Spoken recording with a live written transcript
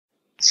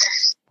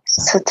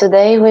So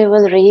today we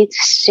will read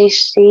Sri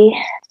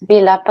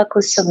Vilapa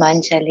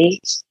Kusumanjali,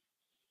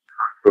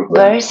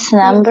 verse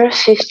number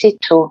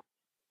 52.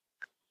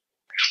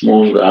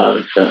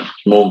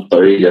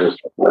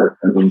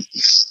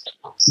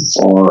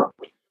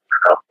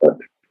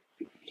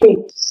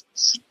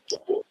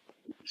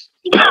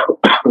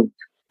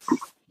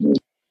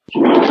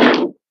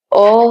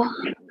 O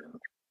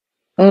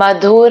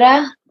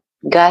Madhura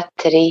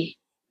Gatri,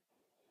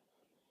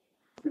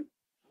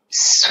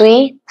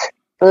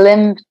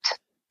 sweet-limbed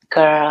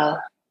girl.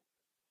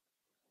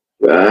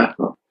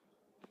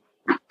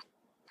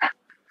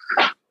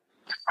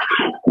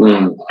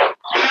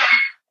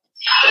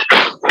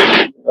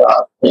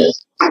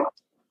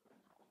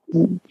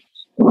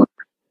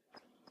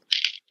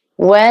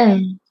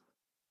 When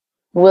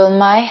will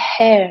my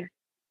hair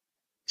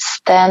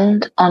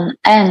stand on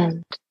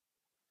end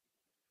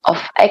of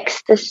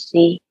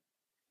ecstasy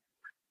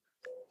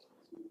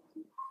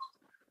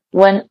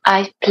when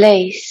I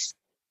place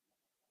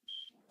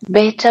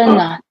bitter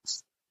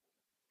nuts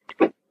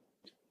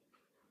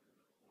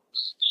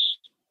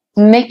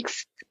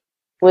mixed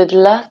with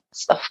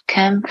lots of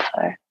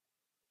camphor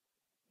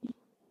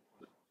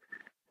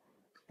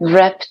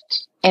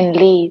wrapped in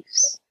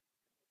leaves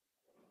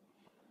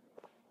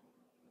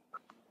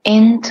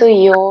into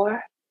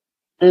your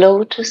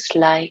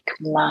lotus-like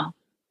mouth?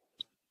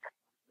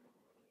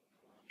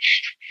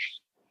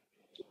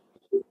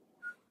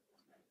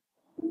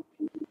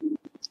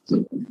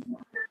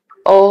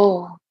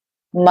 O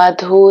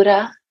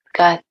Madhura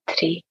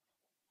Gatri,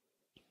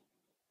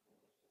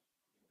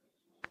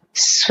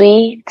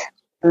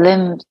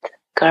 sweet-limbed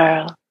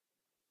girl.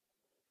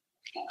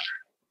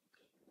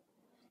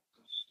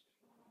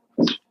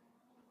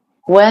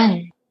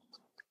 When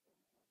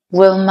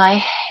will my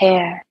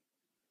hair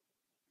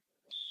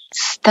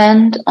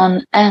stand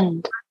on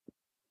end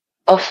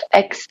of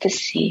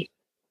ecstasy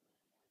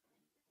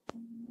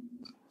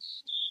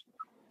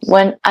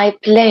when I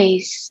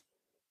place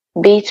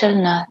bitter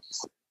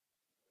nuts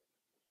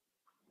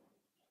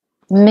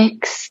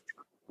mixed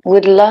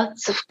with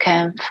lots of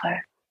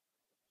camphor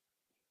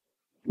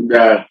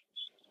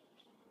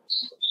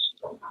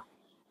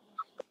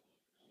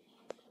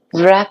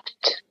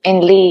wrapped in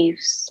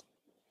leaves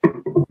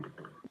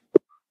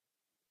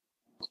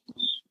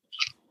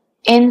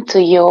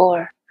into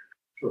your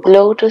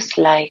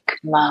lotus-like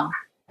mouth?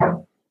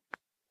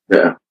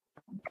 Yeah.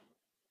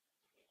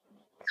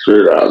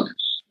 Sweet Radha.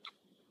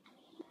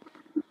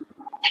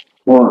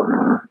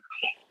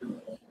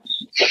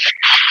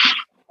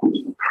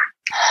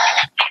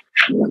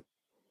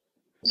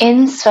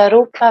 In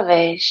Swarupa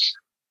Vesh,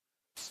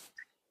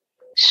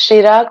 Sri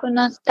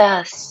Raghunath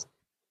Das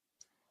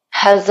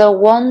has a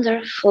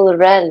wonderful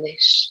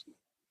relish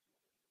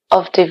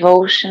of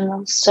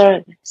devotional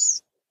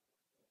service.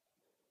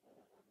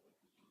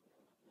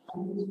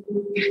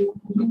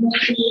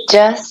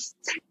 Just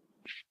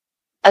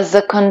as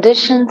the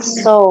conditioned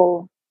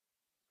soul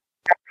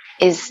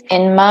is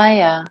in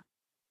Maya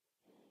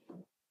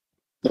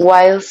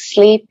while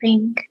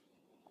sleeping,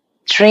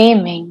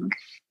 dreaming,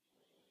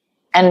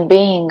 and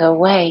being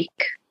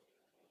awake,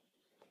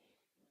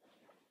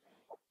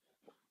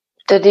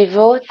 the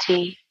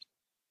devotee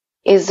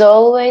is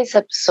always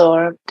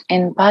absorbed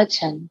in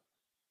bhajan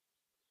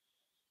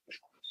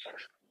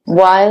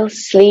while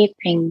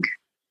sleeping,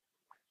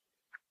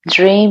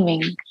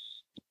 dreaming,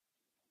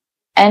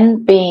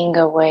 and being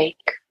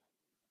awake.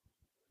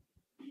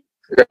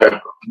 Yeah.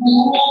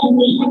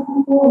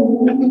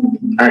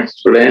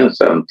 Explain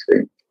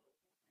something.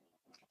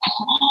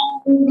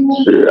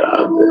 Sweet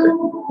Radha.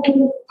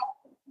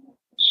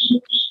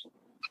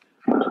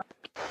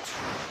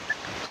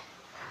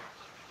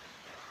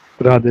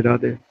 Radhe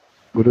Radhe,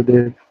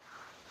 Gurudev,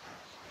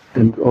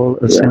 and all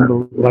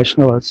assembled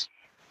Vaishnavas.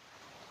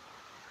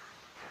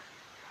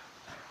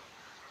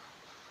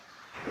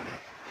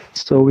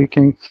 So we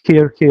can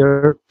hear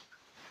here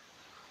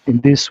in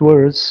these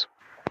words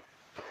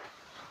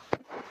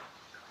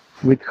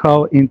with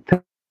how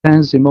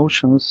intense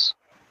emotions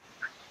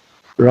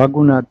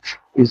Raghunath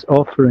is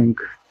offering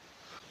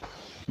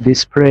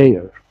this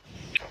prayer.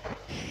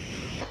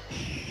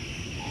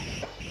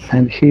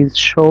 And he's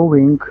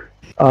showing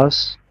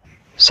us,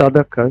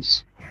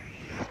 sadhakas,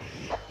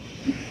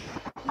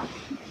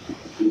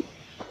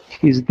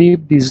 his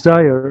deep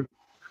desire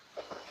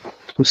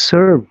to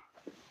serve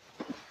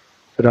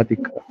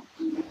Radhika.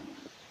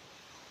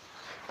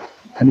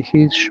 And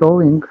he's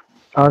showing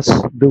us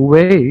the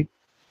way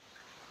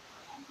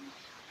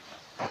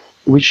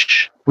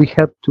which we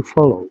have to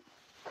follow.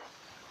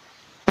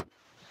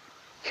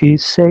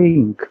 He's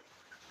saying,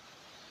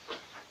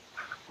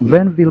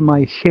 when will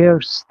my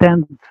hair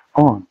stand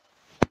on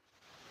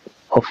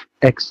of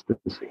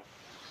ecstasy?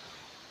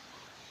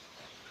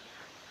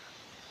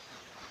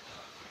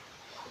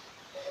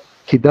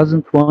 He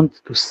doesn't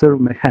want to serve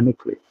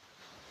mechanically.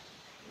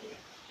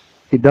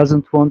 He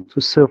doesn't want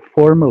to serve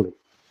formally.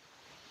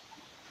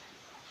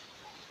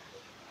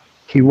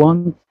 He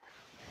wants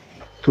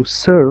to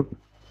serve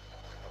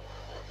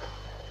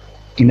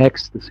in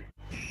ecstasy.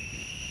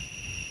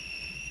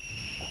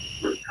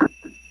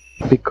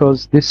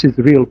 because this is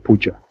real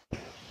puja.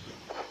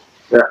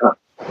 Yeah.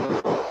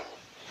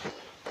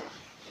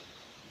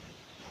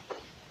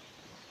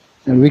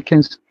 And we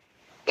can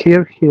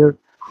hear here,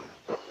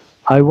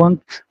 I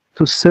want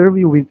to serve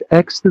you with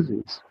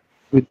ecstasies,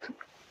 with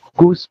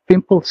goose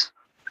pimples.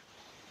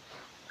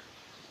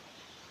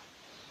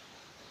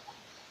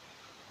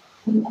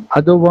 I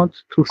don't want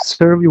to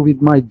serve you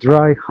with my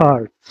dry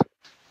heart,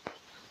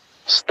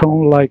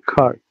 stone-like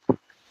heart.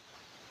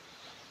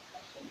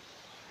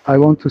 I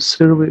want to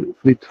serve you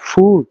with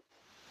full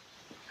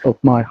of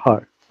my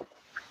heart.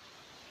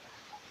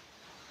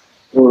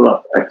 Full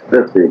of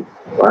ecstasy,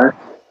 right?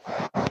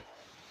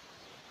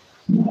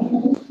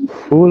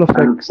 Full of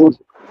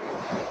ecstasy.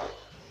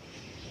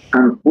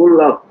 And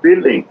full of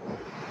feeling.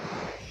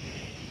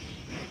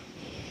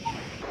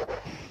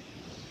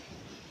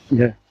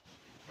 Yeah.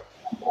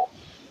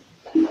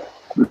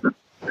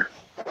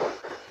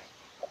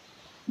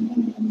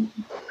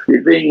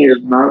 Feeling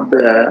is not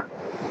there.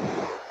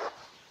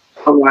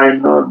 How I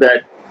know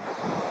that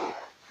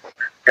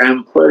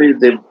camphor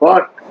is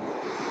important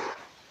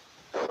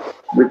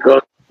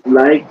because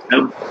like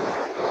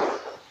camphor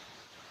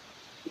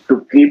to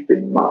keep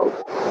in mouth.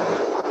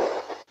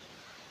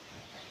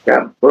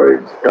 Camphor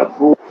is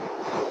kapoor.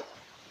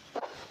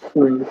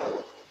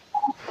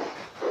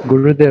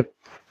 Gurudev,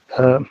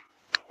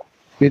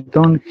 we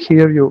don't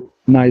hear you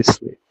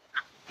nicely.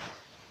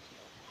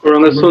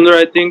 Sundar,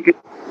 I think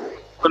it's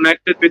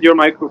connected with your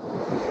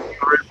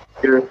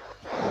microphone.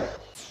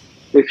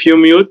 If you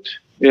mute,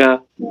 yeah,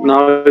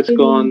 now it's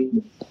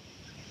gone.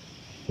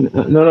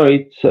 No,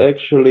 it's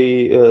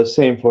actually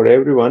same for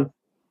everyone.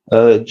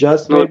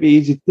 Just No. maybe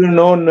is it turn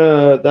on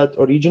that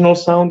original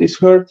sound is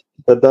heard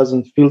that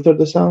doesn't filter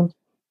the sound?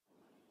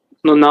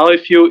 No, now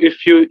if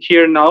you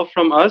hear now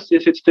from us,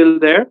 is it still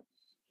there?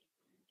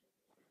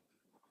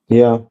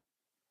 Yeah.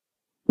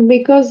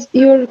 Because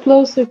you're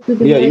closer to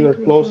the microphone. You are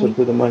closer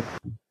to the mic.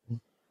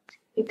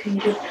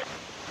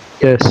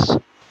 Yes,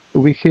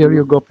 we hear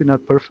you,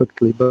 Gopinath,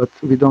 perfectly, but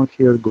we don't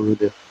hear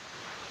Gurudev.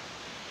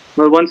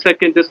 Well, 1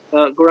 second, just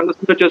Gauranga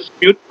Sundar, just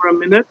mute for a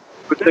minute.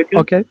 For a second.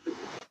 Okay.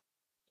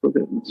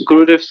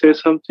 Gurudev say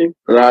something.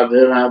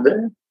 Radhe,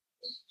 Radhe.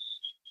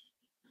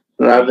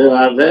 Radhe,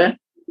 Radhe.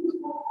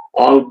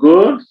 All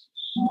good?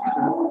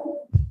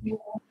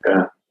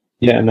 Yeah.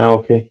 Yeah, now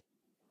okay.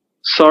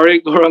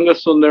 Sorry, Gauranga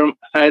Sundar,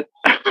 I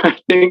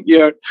think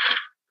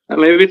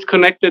maybe it's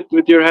connected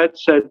with your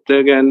headset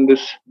again.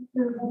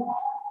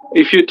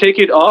 If you take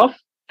it off,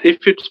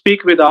 if you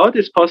speak without,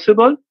 it's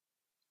possible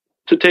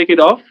to take it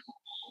off.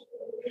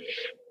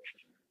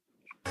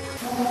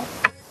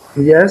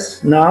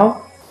 Yes,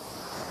 now?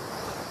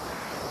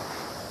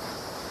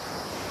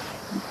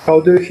 How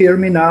do you hear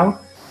me now?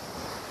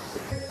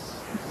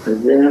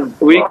 Again.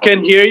 We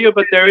can hear you,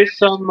 but there is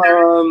some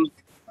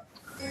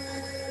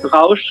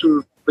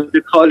Rauschen, what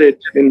you call it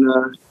in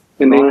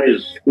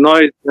English.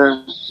 Noise.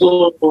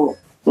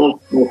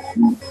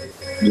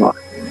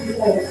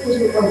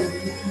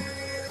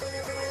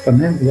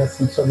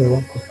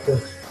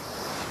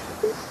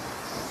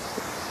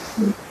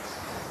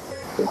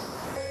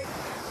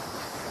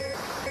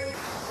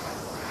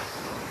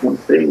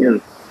 Something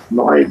is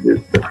noise.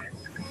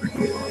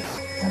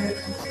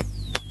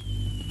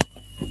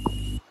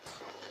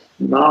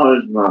 Now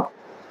it's not.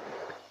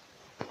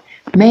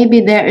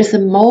 Maybe there is a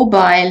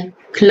mobile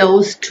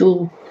close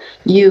to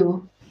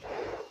you.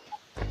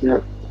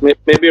 Yeah,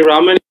 maybe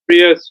Raman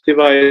Priya's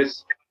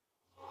device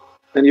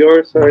and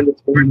yours are in the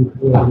phone.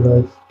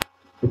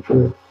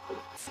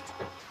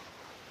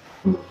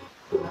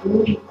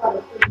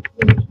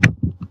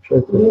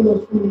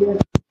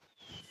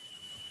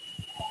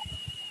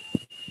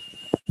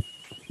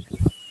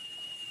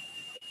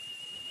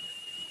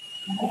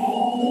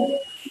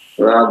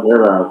 Radhe,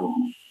 Radhe.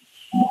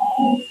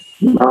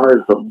 Now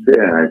it's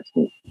okay, I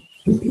think.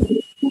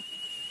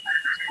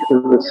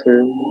 The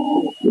same.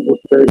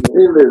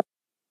 Still is.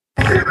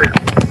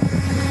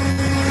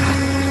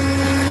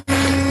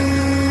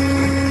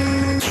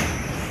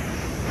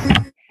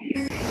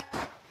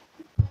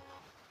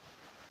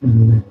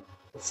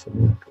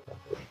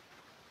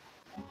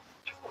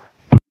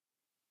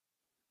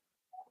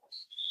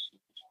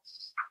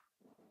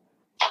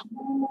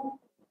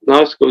 Now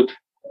it's good.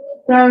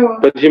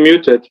 But he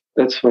muted.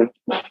 That's fine.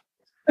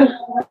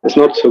 It's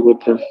not so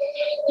good then.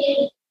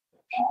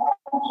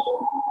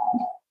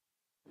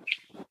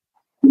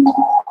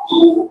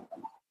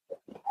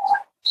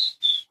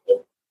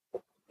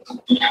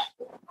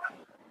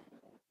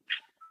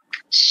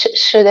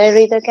 Should I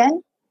read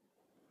again?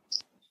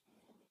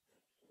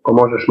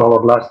 Możesz malo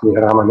glasnije,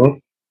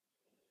 Ramane?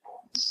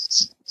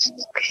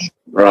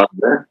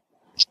 Radhe.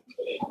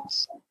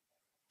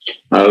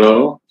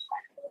 Hello?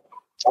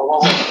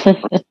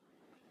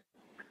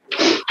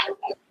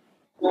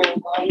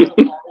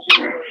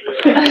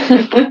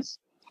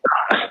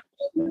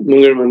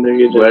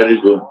 Very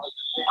good.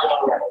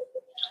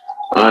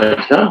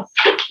 Aisha?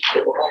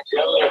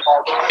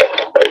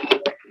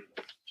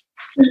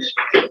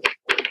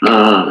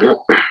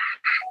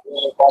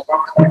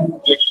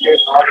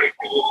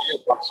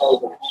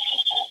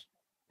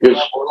 Yes.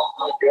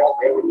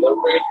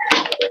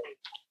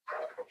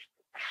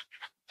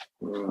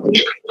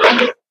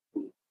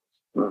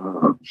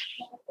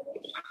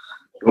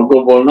 तुमको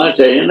बोलना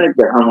चाहिए ना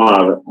कि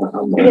हमारा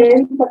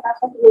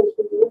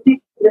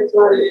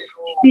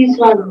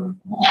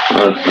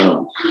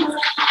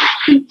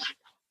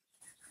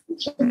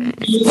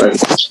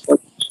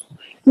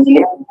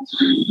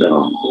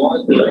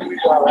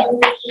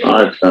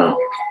अच्छा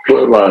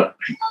कोई बात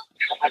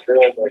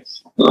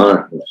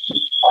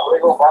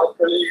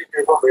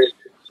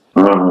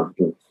हाँ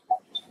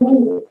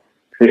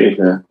ठीक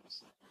है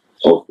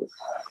ओके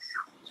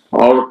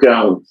और क्या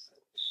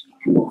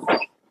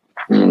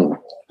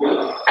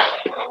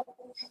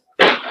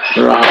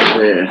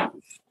Radhe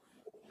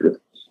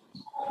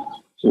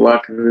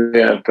what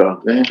we are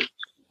talking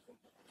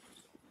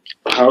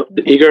how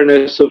the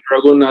eagerness of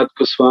Raghunath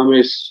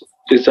Goswami's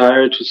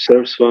desire to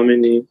serve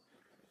Swamini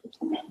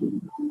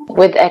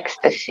with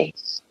ecstasy.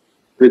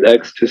 With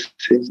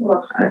ecstasy.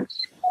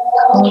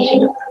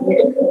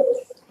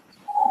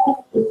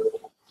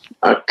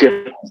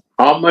 Okay.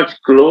 How much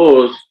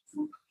clothes,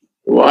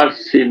 what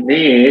she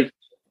needs,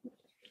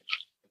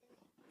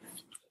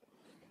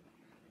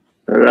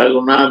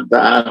 Raghunath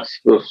Das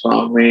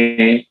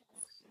Goswami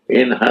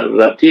in her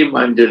Rati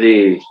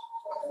Manjari,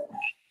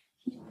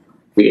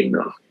 he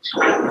knows.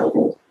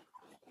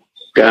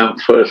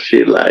 Comfort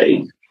she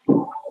likes.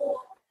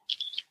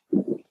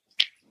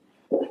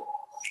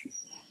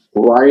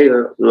 Why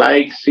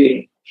like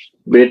she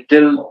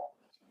betel?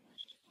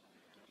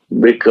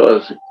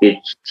 Because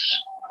its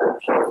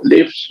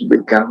lips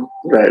become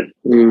red.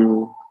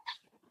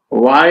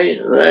 Why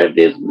red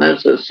is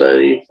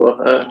necessary for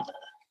her?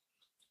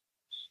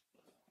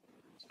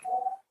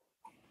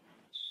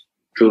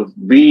 To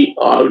be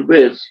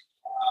always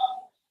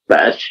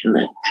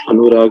passionate.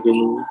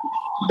 Anuragini.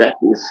 That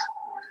is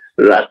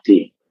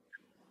Rati.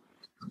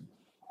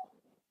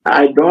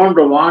 I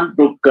don't want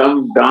to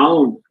come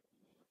down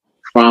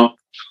from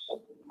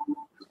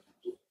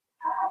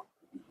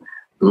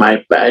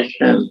my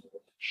passion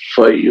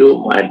for you,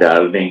 my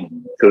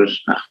darling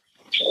Krishna.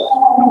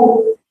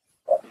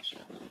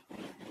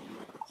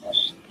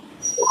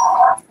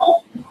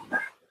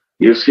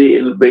 You see,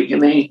 in the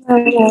beginning,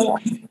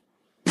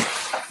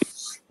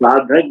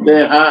 Sadhak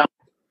Deha,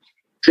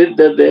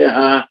 Siddha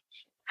Deha,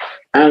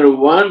 and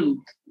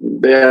one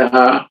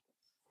Deha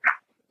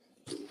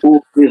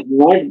who is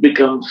not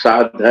become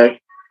Sadhak,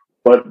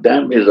 but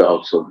them is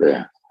also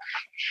there.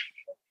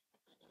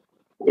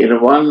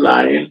 In one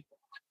line,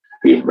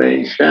 he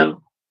mentioned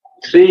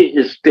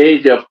 3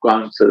 stages of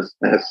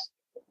consciousness.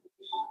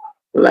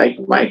 Like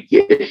my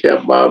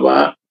Kesha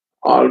Baba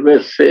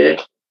always say,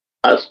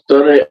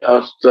 Astore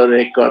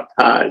Astore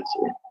Katha.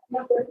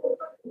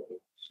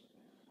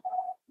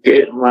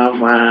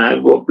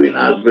 Mama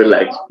Gopinath will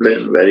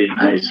explain very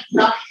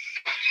nicely.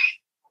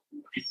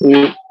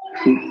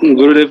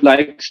 Gurudev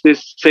likes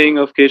this saying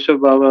of Keshav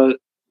Baba.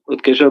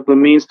 Keshav Baba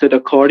means that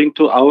according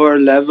to our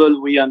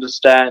level we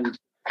understand.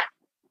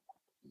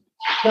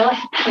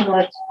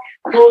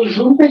 वो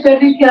Zoom पे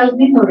करने की आज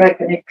नहीं हो रहा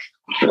connect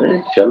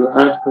चल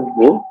रहा है तो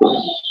वो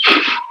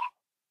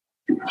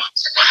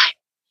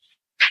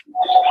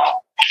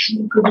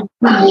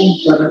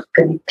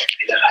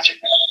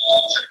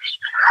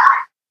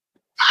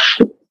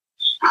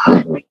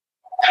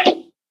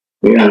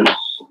yeah.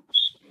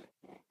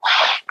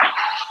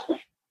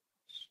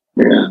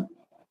 Yeah.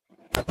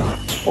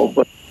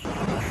 Open.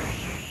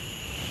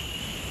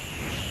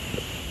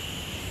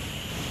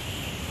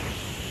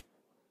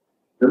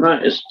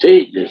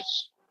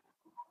 Stages.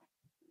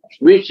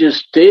 Which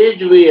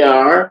stage we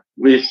are,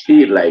 we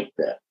see like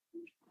that.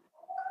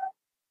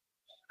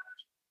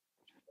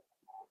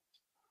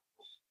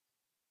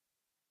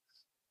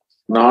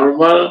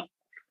 Normal,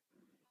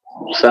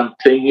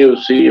 something you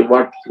see,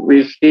 what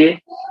we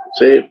see,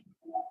 say,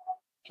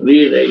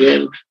 read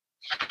again,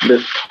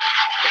 this,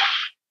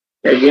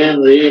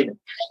 again read.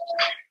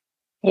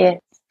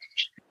 Yes.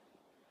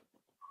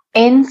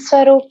 In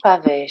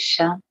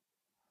Sarupavesha,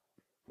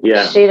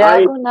 Yeah. Shri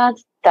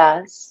Raghunath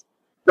Das.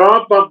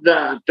 Top of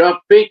the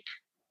topic,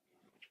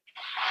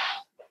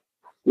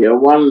 yeah,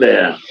 one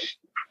there.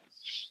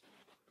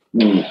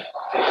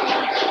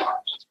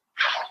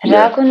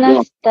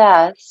 Raghunath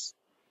Das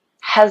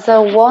has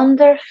a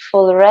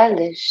wonderful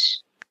relish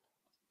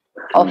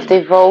of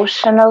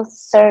devotional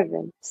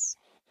service.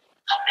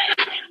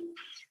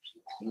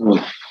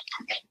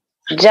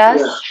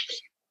 Just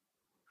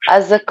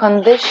as a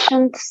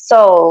conditioned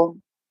soul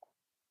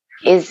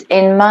is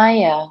in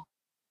Maya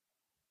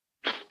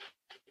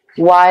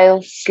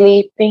while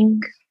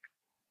sleeping,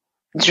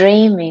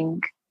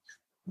 dreaming,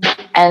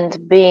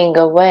 and being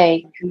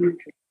awake,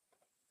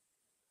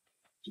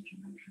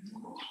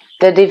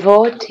 the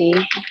devotee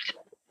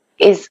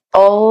is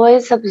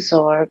always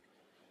absorbed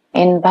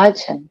in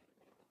bhajan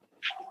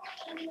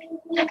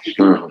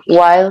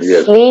while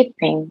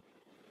sleeping,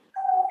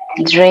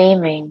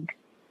 dreaming,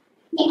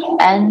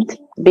 and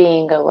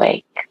being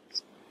awake.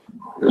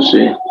 You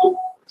see?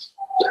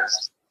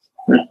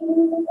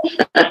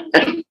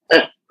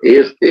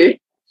 You see?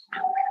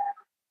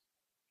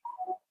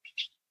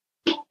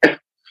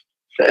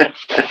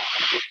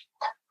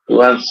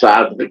 one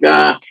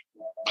sadhaka,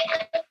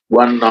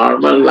 one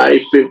normal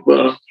life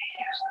people,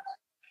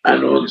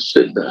 and one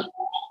siddha.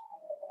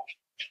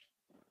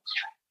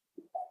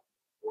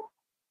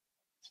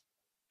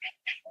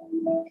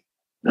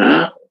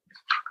 Huh?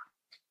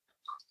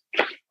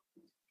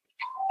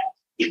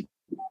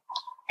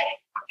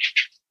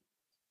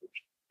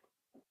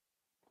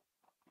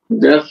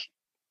 Just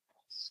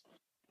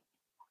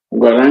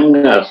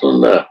Gauranga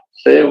Sundar,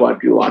 say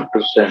what you want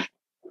to say.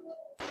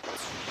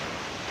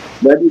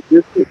 Very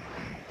beautiful.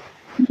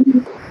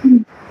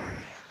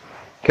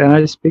 Can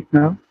I speak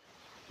now?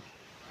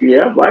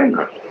 Yeah, why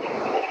not?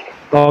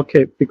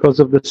 Okay, because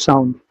of the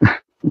sound.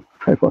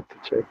 I want to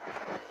check.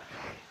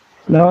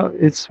 No,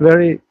 it's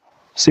very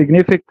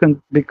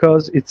significant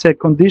because it's a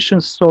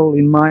conditioned soul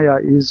in Maya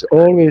is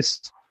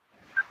always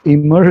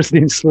immersed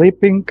in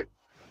sleeping,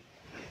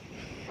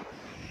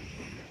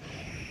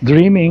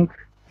 dreaming,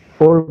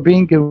 or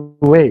being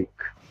awake.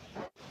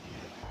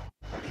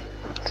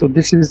 So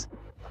this is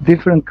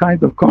different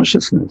kind of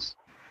consciousness.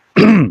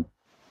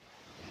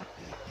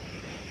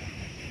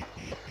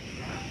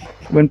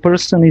 When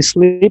person is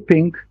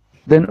sleeping,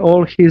 then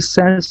all his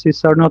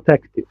senses are not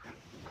active.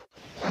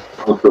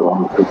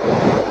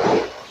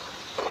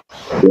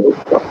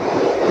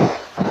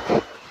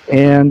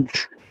 And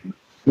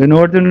when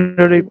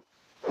ordinary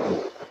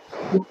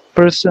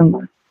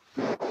person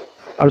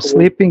are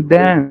sleeping,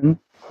 then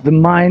the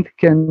mind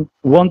can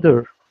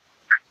wander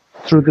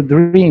through the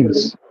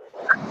dreams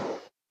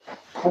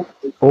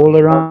all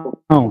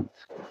around.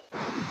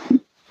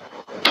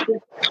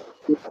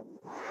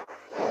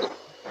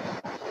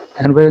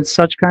 And when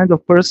such kind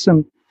of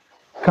person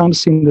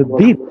comes in the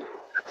deep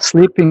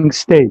sleeping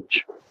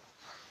stage,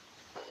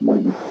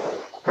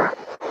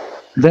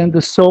 then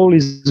the soul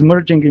is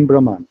merging in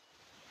Brahman.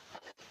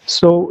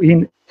 So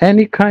in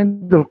any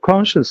kind of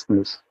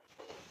consciousness,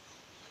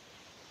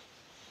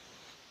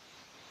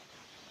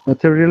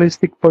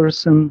 materialistic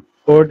person,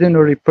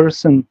 ordinary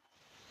person,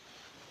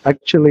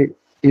 actually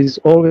is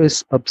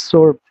always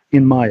absorbed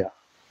in Maya.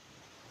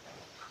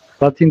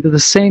 But into the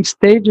same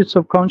stages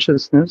of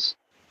consciousness,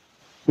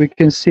 we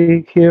can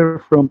see here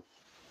from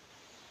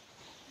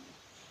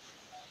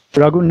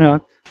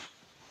Raghunath,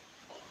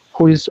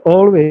 who is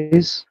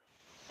always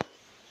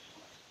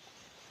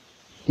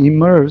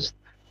immersed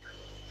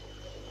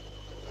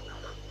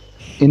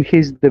in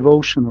his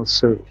devotional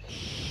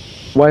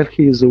service. While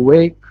he is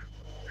awake,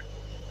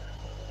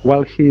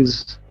 while he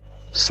is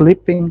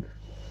sleeping,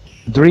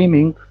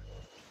 dreaming,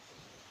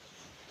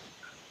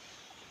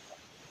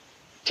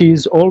 he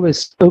is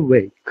always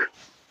awake,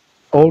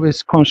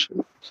 always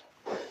conscious,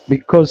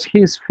 because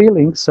his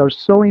feelings are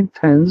so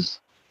intense,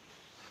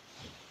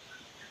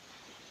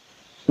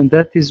 and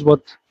that is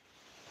what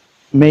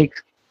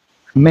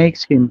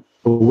makes him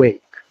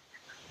awake.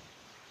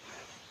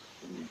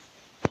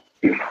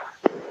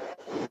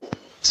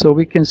 So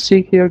we can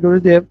see here,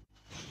 Gurudev,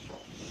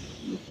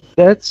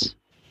 that's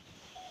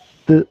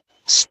the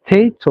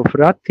state of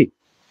rati,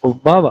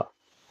 of bhava,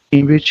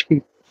 in which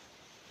he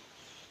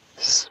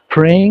is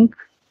praying,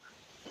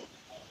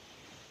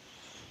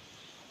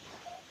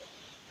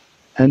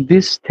 and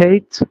this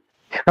state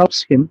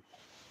helps him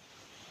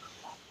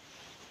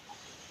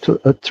to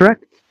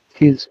attract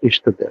his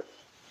Ishtadev.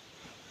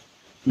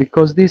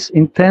 Because these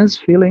intense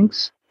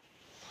feelings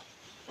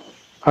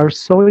are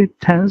so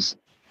intense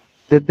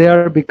that they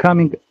are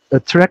becoming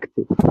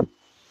attractive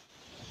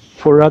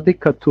for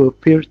Radhika to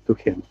appear to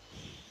him.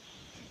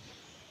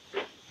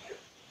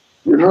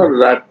 You know,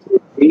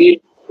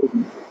 Rati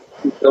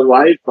is the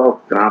wife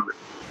of Kama.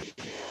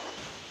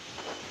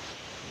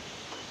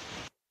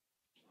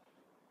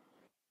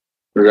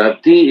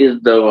 Rati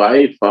is the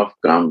wife of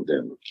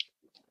Kamdeva.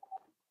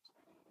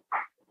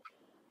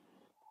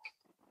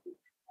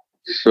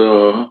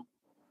 So,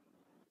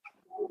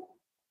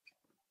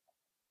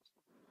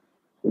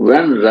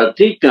 when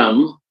Rati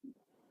comes,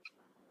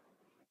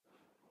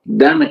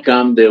 then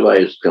Kamdeva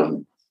is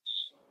coming.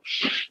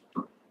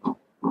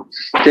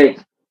 Take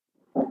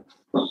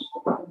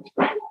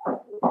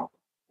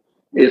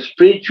is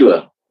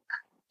spiritual.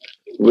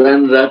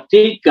 When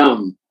Rati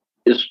comes,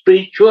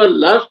 spiritual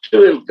lust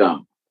will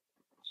come.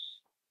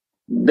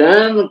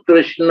 Then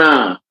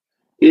Krishna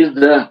is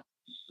the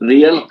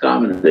real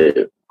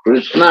Kamdeva.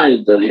 Krishna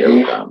is the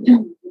real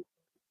Kamdeva.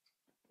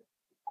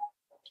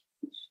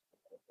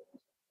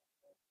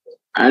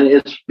 And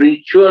a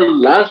spiritual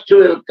lust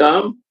will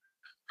come.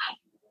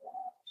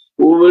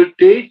 Who will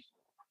teach?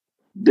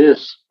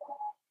 This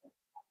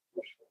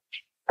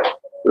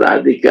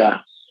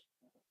Radhika.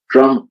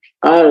 From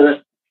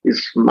her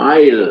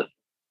smile,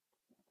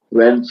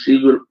 when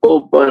she will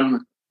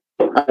open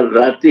her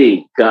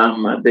Rati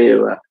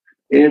Kamadeva,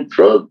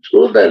 through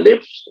the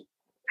lips,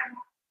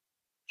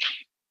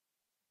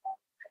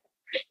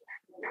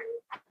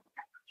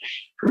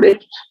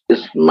 lips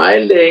is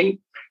smiling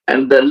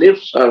and the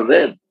lips are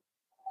red.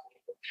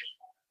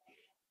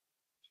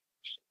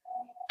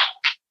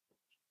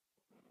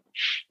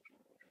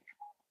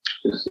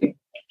 You see?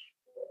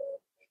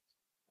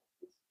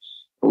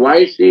 Why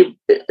she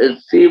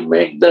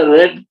make the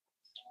red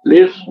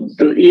leaves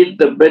to eat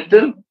the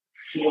betel?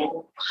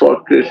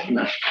 For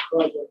Krishna.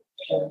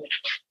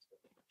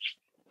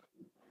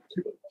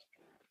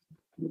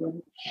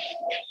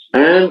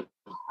 And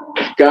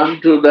come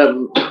to the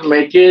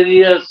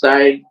material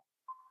side,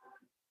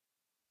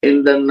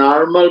 in the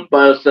normal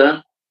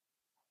person,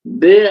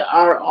 they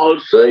are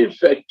also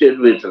affected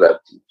with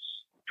rati.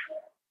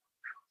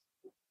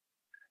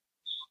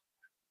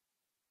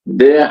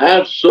 They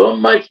have so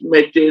much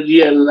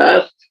material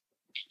lust,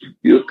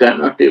 you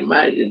cannot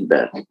imagine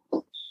that.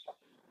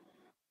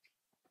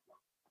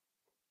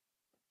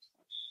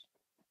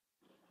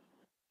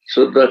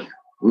 So the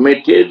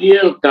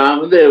material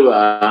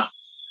Kamadeva,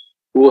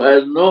 who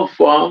has no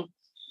form,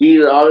 he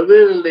is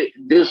always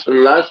this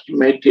lust,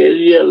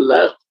 material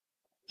lust,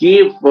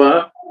 keep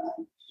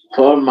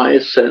for my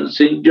sense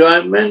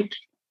enjoyment,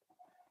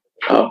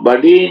 or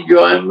body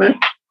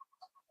enjoyment,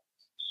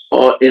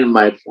 or in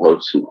my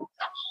falsehood.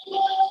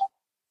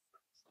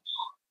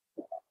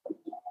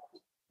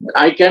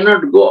 I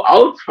cannot go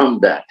out from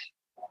that.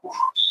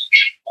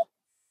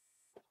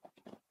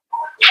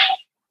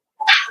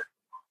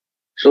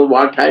 So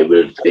what I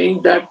will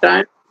think that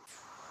time?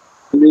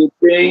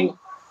 Sleeping,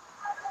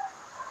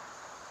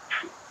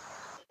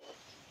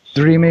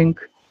 dreaming.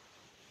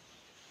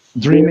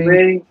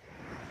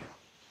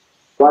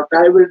 What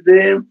I will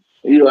dream,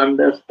 you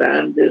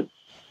understand this.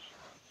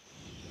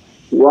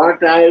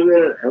 What I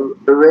will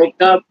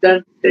wake up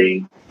and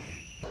think.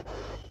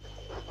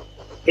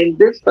 In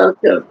this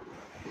circle,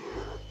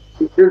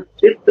 it is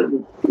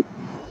chitta-vritti.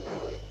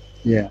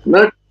 Yeah.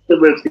 Not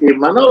chitta-vritti,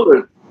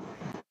 mano-vritti.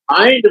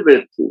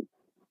 Mind-vritti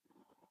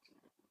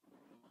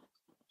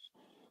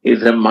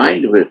is a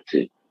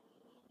mind-vritti.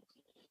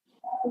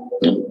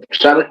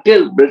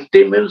 Circle,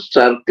 vritti means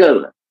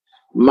circle.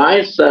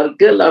 My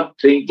circle of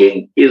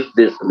thinking is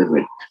this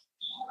limit.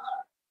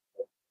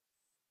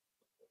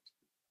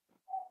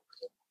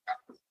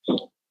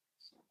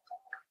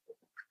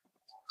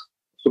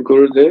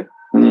 Gurudev,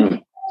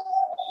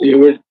 you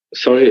were,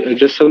 sorry,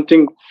 just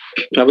something,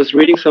 I was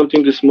reading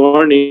something this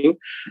morning,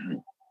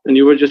 and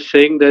you were just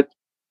saying that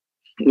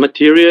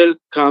material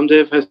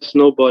Kamdev has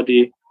no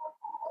body,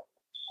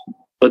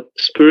 but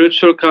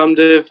spiritual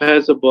Kamdev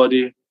has a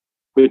body,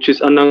 which is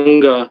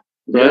Ananga,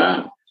 right?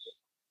 Yeah.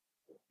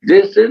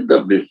 This is the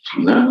vritti,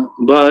 no?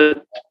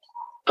 But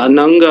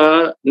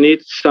Ananga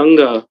needs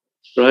Sangha,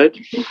 right?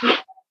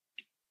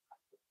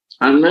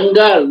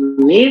 Ananga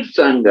needs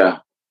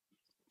Sangha.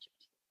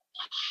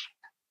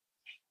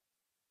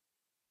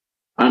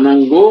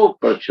 Anango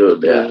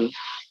prachodaya.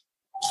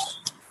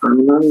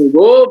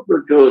 Anango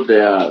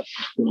prachodaya.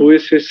 Who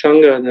is his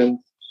Sangha then?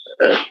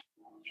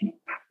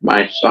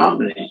 My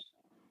Swami.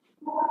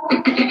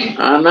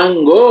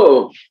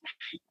 Anango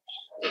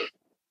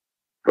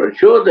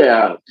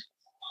prachodaya.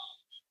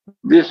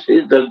 This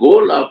is the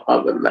goal of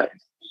our life.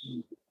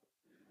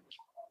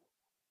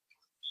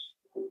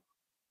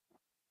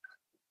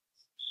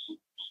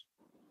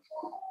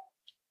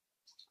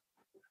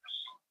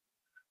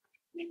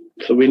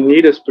 So we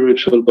need a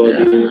spiritual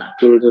body,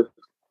 Gurudev.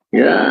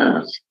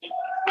 Yes.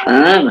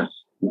 And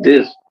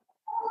this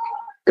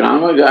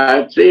Kama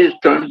Gayatri is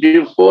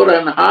 24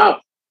 and a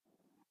half.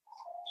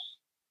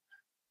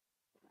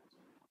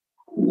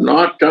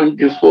 Not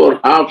 24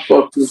 half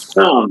for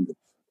Krishna.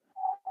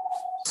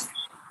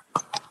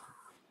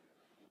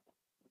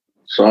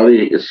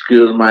 Sorry,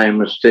 excuse my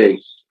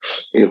mistake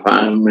if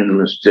I am in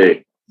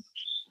mistake.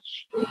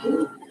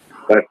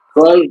 But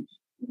 12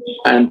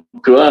 and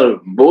 12,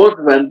 both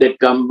when they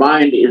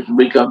combined, it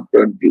become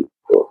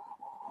 24.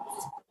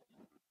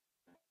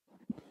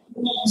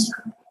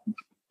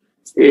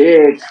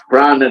 Ek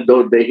prana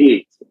do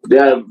dehi.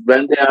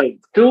 When they are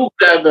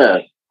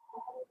together,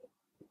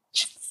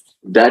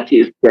 that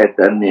is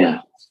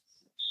Chaitanya.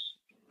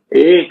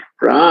 Ek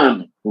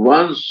pran,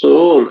 one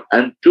soul,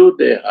 and two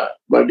they are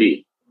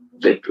body,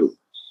 they two.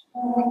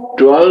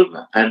 12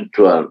 and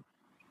 12.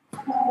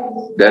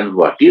 Then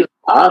what is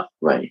half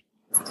by?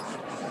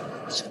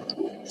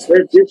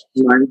 Well, this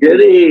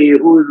Manjari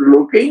who is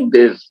looking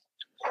this,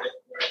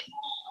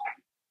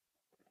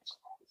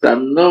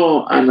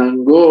 Tanno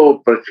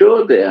Anango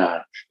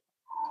Prachodayat.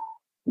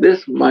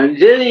 This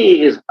Manjari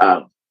is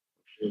half.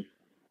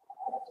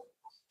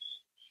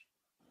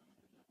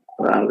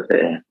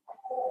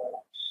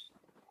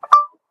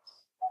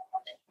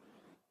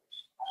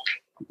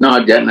 Now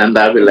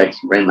Jananda will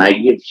explain. I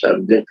give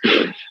subject.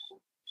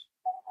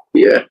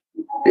 Yeah.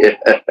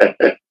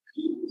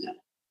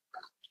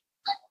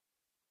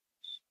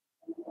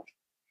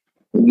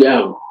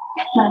 Yeah.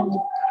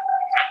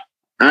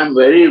 I'm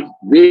very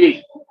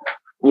weak.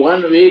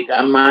 1 week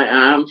my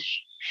arms,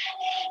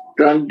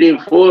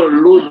 24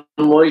 loose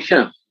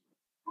motion.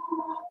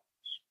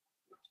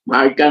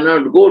 I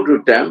cannot go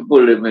to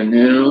temple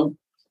even,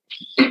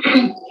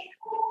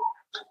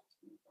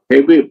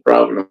 Heavy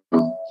problem.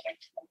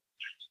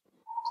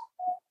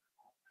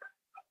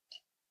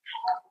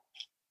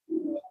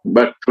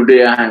 But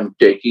today I am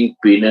taking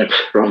peanuts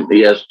from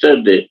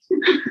yesterday.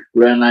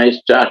 When I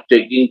start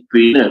taking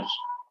peanuts,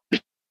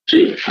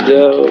 See,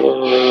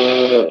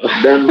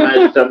 then my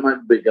stomach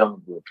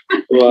becomes good.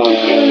 Wow.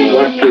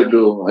 What to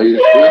do?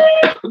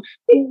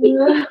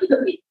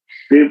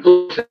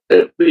 People say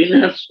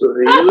peanuts,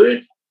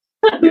 you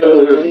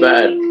are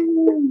bad.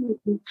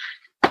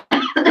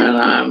 And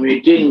I'm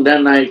eating,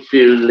 then I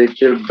feel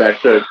little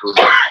better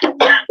today.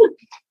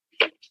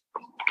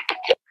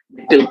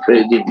 Little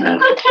crazy man.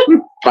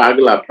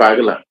 Pagla,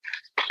 pagla.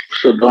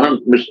 So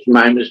don't miss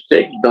my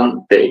mistake,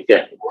 don't take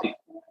anything.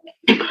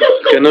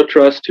 Cannot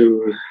trust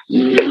you.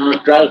 No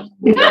trust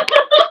me.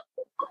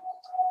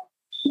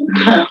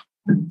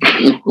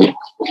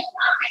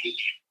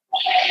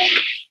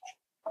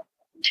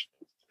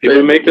 He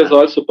will make us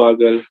also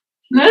pagal.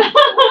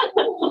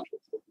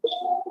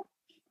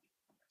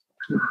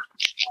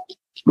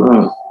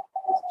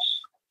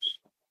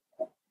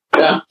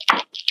 Yeah.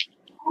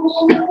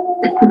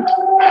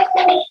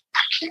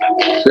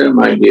 Say,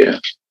 my dear.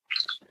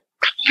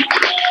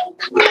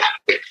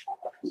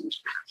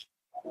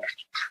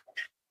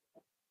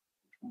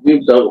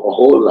 Give the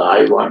whole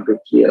I want to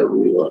see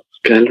everyone.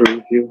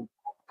 Gallery view.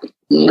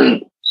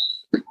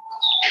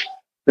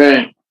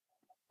 Hey.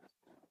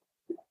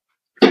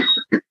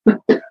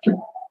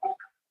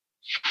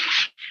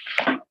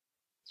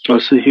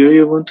 Also here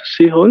you want to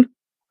see whole?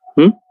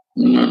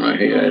 No,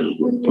 here is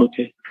good.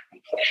 Okay.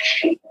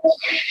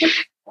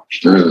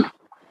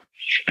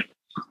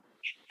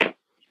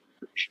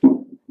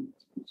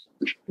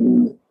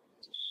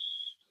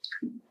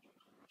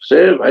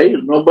 Say, why?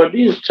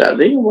 Nobody is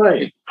telling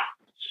why.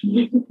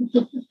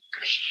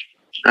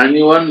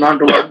 Anyone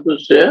not want to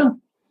share?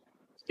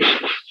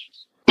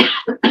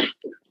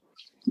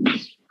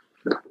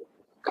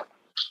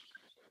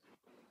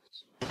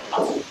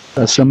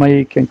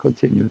 Samai can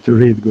continue to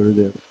read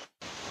Gurudev.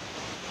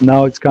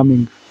 Now it's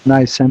coming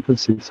nice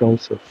sentences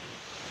also.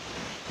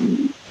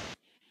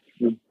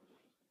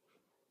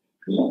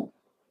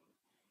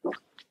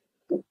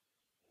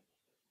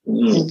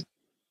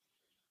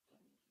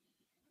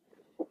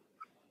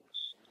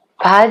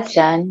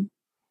 Bhajan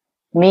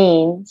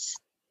means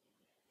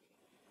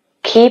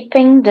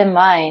keeping the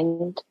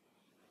mind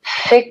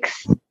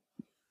fixed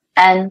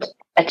and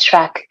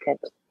attracted.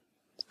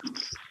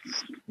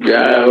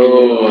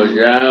 Jao,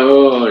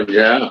 jao,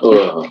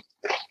 jao.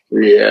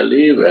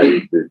 Really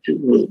very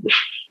beautiful.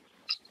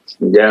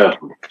 Jao.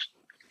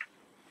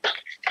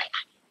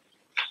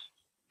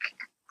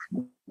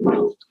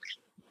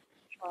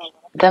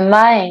 The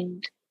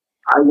mind.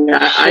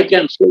 I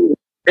can say the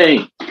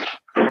thing.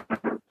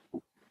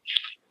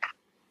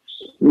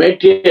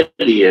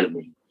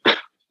 Materially.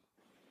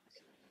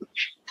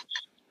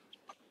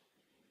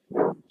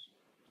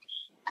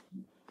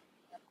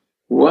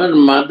 One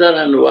mother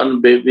and one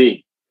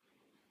baby.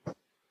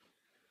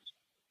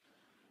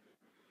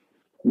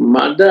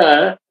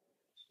 Mother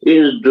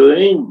is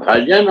doing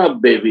bhajan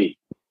of baby.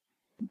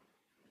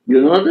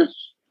 You know this?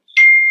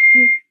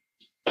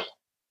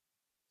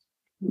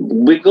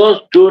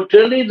 Because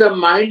totally the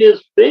mind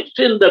is fixed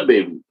in the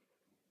baby.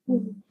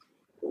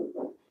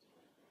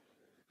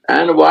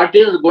 And what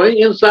is going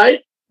inside?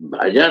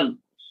 Bhajan.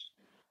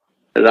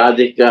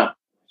 Radhika.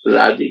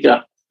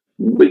 Radhika.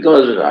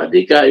 Because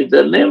Radhika is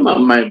the name of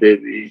my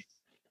baby.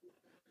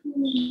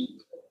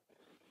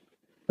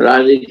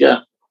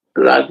 Radhika.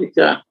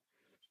 Radhika.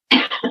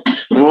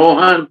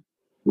 Mohan.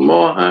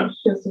 Mohan.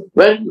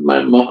 Where is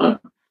my Mohan?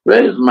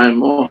 Where is my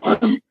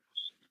Mohan?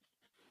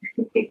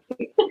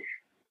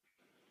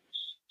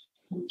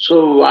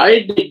 So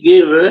why they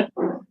give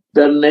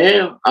the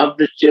name of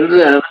the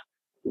children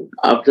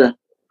of the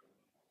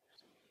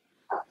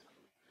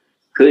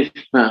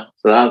Krishna,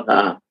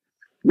 Radha?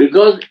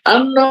 Because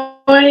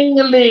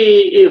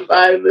unknowingly, if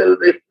I will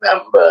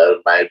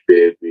remember my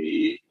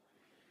baby,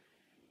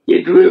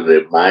 it will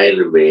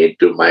remind me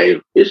to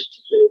my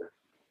history.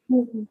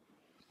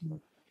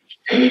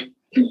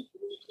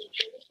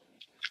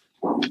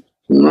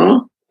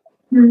 No?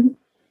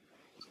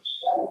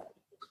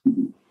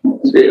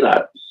 See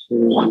that?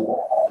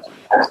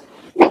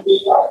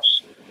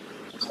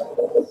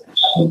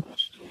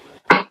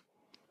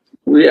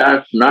 We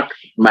are not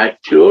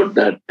mature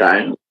that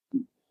time.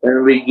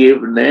 When we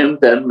give name,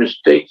 then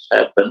mistakes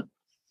happen.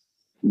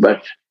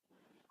 But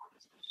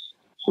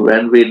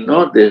when we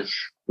know this,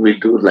 we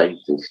do like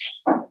this.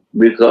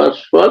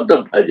 Because for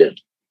the bhajan,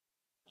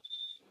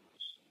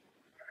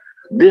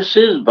 this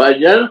is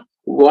bhajan,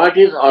 what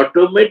is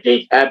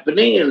automatic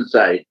happening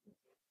inside.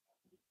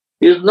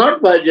 It's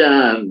not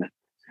bhajan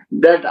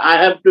that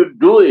I have to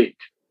do it.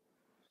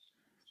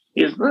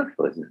 It's not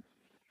bhajan.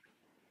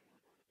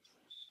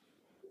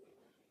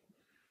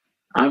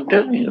 I'm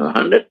telling you,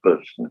 100%.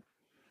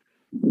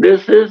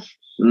 This is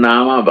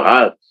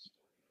namabhat.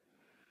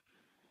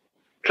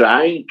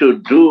 Trying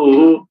to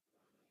do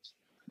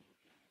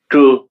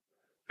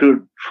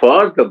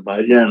for the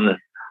bhajan.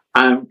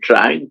 I'm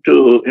trying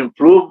to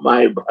improve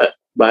my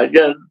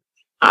bhajan.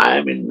 I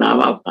am in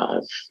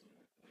namabhat.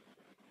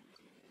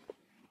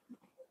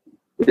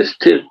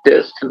 Still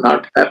test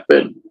not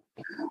happen.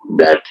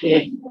 That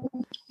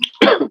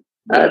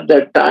at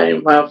the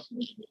time of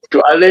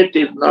toilet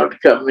is not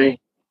coming.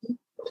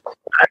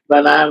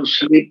 When I'm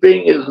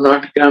sleeping, is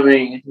not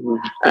coming.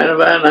 And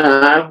when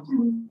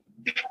I'm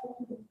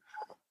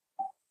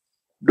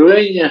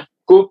doing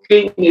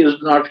cooking,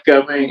 is not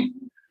coming.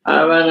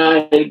 And when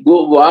I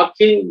go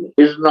walking,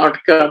 is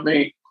not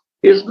coming.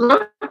 It's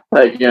not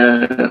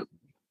bhajan.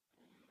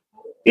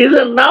 It's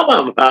a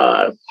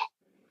namabhas.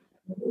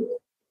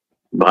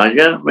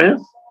 Bhajan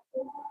means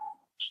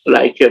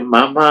like a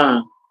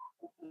mama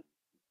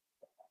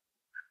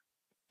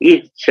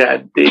is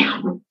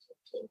chanting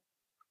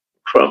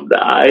from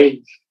the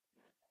eyes,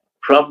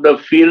 from the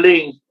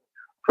feeling,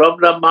 from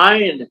the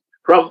mind,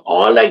 from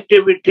all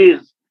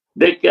activities.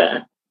 They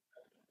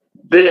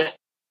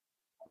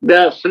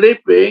are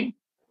sleeping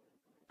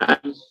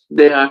and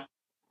their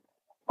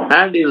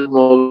hand is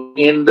moving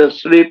in the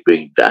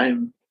sleeping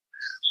time.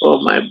 Oh,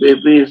 my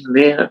baby is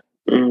near,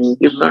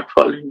 is not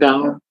falling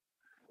down.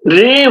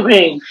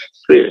 Dreaming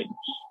feeling.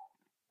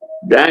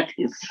 That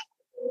is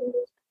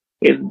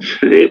in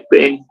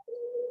sleeping,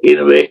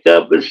 in wake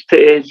up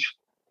stage,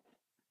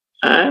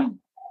 and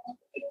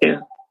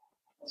in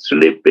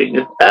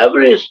sleeping.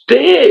 Every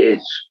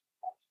stage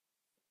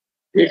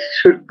it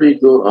should be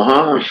go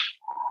on,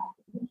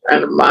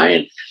 and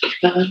mind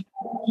can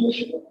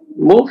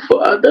move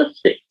for other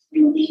things.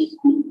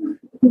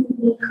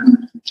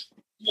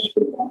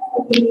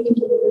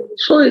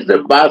 So it's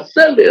the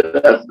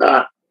Vatsalya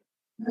Rasa,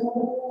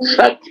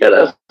 Sakya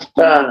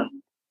Rasa,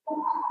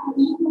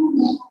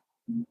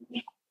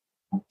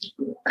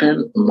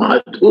 and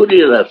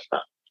Madhuri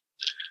Rasa.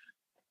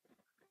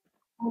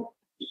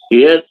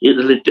 Here is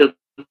a little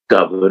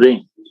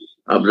covering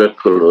of the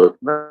cloth,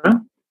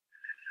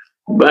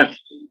 but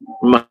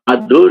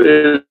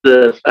Madhuri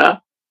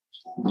Rasa,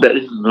 there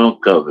is no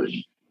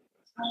covering.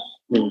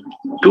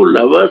 Two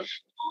lovers,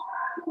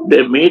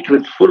 they meet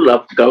with full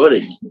of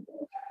covering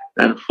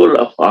and full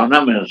of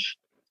ornaments.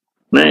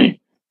 No,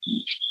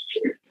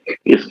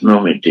 it's no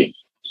meeting.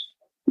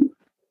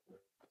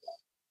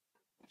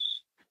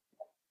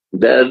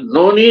 There's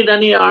no need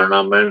any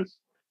ornaments.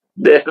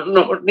 There's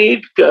no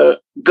need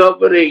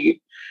covering.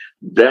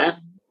 That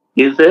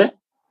is a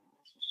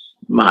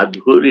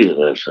Madhuri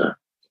Rasa.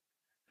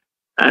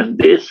 And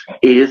this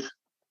is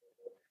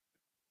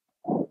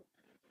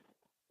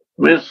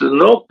means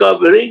no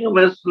covering,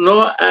 means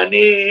no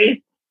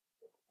any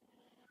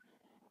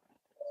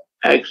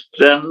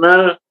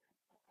external,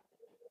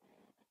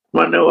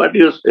 what do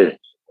you say?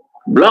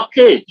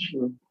 Blockage.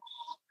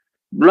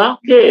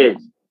 Blockage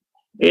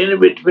in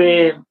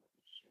between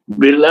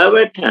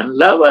beloved and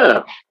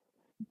lover.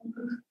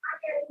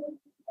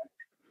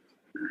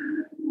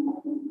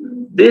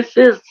 This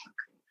is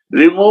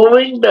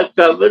removing the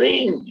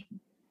covering.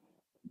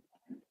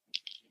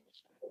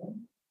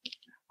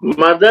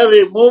 Mother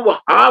removed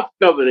half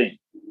covering.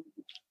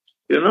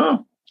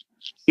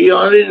 He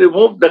only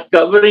removed the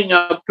covering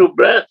up to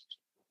breast.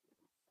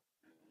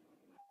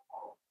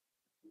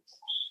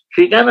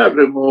 She cannot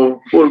remove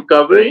full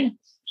covering.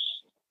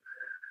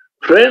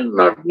 Friend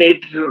not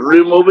need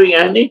removing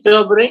any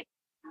covering.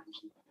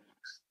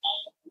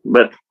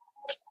 But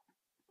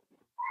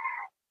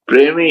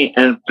Premi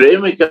and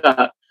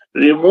Premika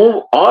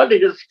remove all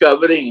his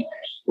covering.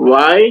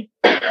 Why?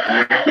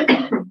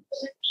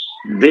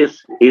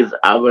 This is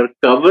our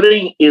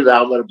covering, is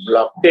our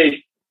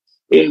blockage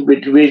in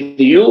between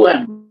you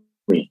and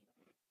me.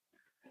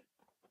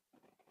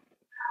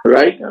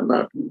 Right or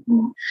not?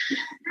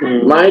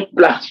 My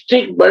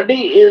plastic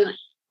body is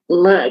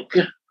my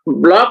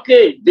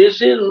blockage.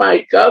 This is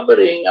my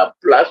covering. A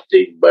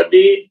plastic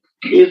body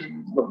is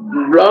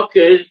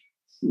blockage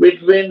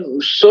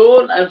between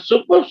soul and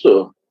super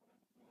soul.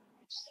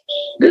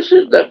 This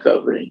is the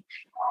covering.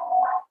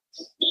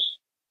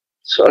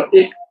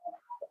 Sorry,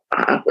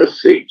 I'm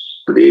sick.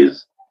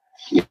 Please,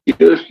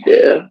 you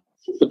stare.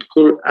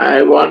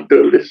 I want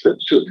to listen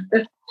to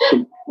that.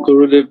 So,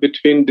 Gurudev,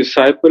 between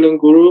disciple and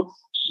Guru,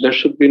 there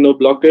should be no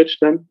blockage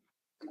then?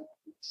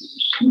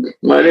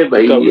 Mare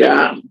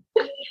bhaiya,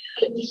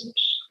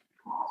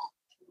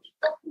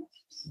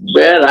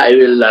 where I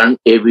will learn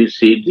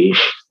ABCD?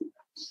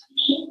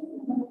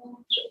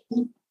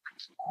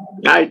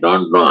 I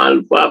don't know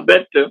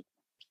alphabet.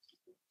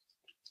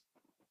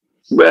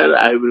 Where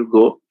I will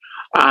go?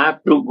 I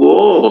have to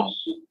go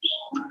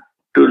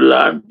to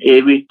learn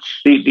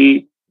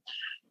ABCD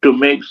to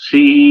make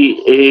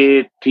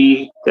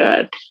C-A-T,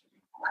 cat.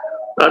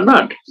 Or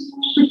not?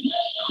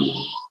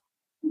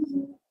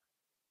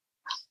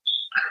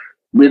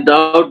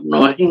 Without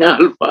knowing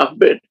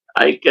alphabet,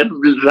 I can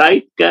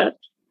write cat.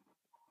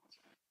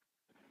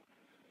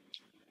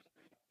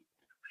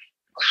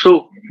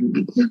 So,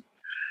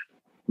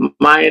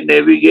 my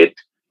navigate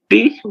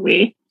teach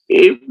me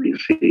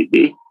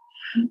ABCD.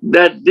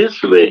 That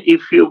this way,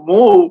 if you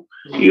move,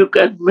 you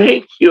can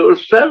make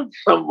yourself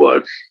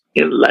somewhat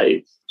in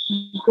life.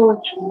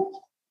 Poetry.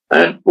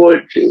 And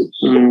poetry.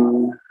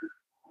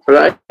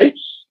 Right?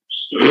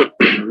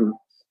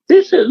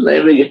 This is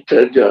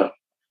navigator job.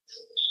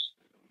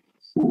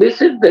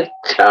 This is the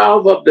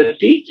job of the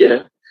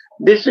teacher.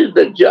 This is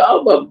the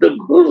job of the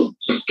guru.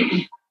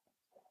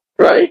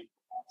 Right?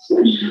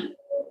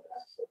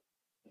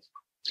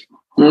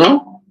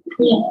 No?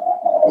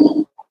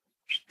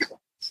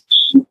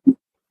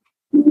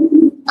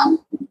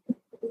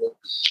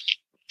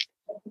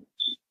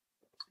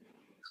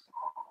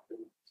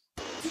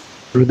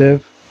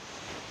 Gurudev,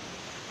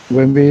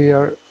 when we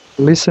are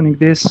listening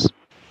this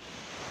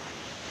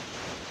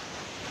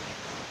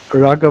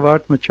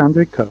Ragavartma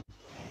Chandrika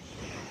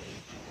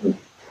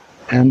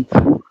and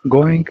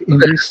going in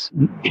this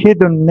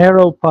hidden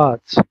narrow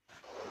path,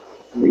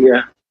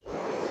 Yeah.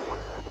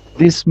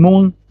 this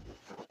moon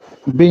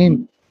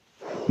beam,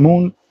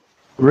 moon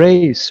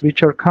rays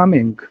which are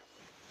coming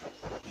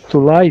to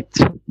light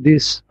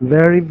this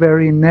very,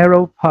 very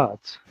narrow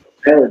path,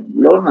 Hey,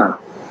 Lona.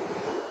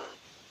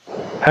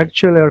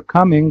 actually are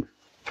coming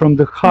from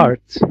the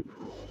heart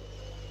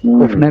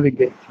of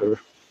navigator.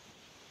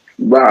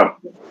 Wow.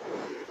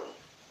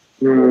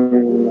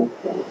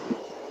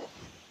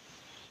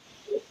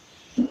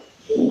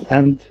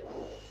 And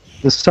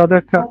the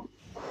sadhaka,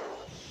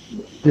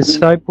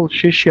 disciple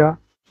Shishya,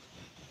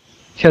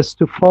 has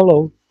to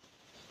follow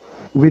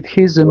with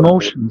his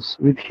emotions,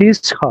 with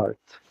his heart.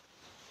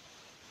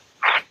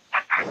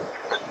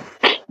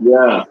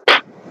 Yeah.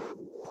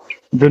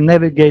 The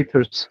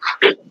navigator's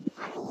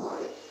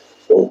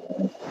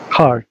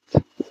heart.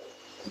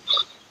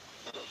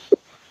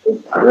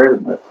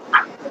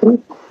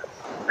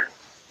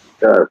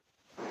 Yeah.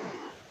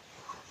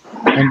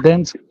 And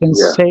then can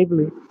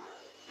safely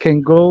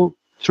can go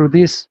through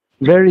this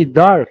very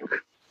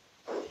dark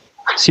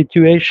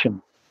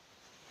situation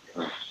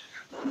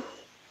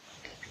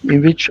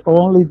in which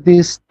only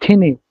this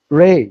tiny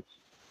ray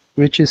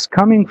which is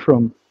coming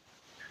from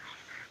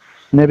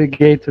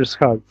navigator's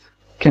heart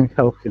can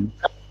help him.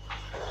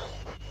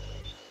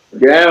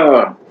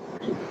 Yeah.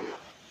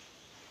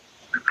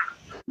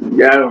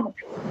 Yeah.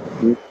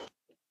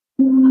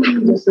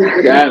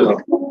 Yeah.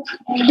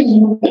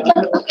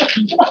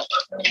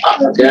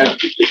 Yeah.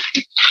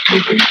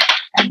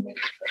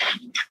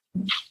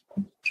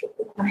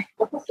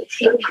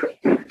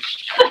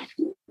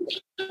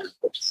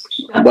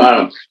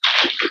 Wow.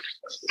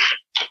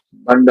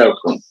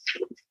 Wonderful.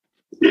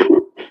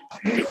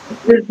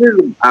 This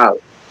is how.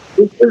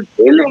 This is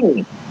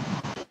healing.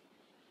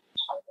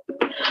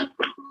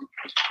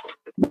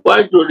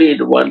 Why to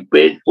read one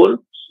page full?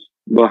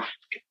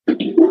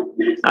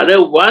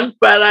 And one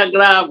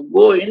paragraph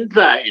go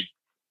inside.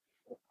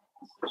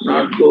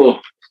 Not go.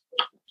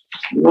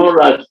 No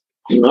rush.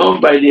 No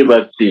Vaidhi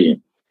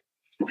Bhakti.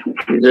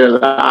 It is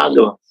Radha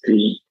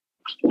Bhakti.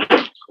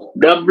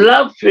 The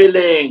love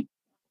feeling.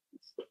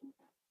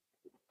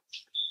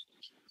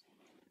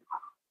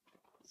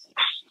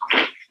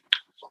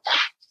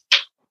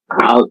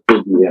 How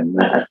to be a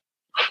man.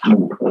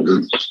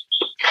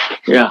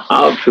 Yeah,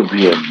 how to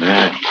be a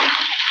man.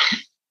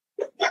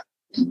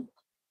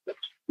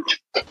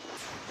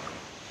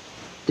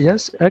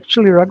 Yes,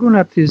 actually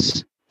Raghunath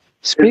is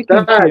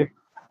speaking here.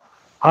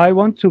 I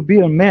want to be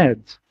a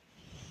man.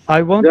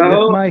 I want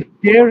that my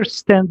hair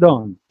stand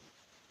on.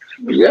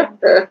 Yeah,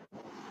 this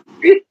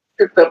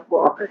is the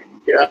point.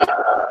 Yeah.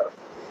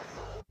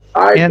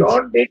 I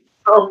don't need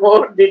no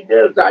more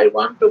details. I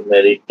want to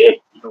meditate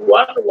in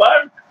one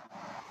word.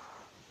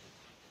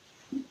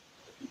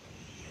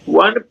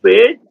 One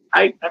page,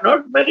 I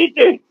cannot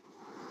meditate.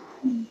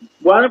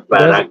 One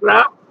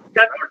paragraph, I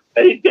cannot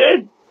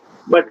meditate.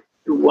 But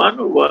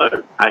one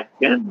word, I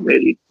can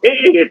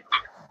meditate.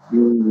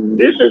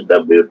 This is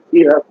the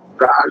beauty of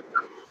God.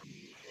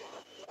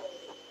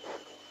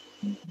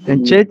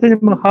 And Chaitanya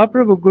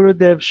Mahaprabhu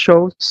Gurudev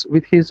shows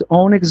with his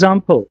own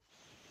example.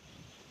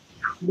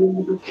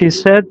 He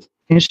said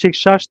in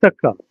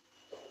Shikshashtaka,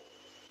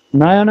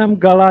 Nayanam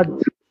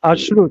Galad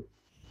Ashrut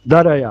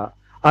Daraya,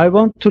 I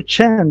want to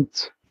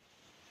chant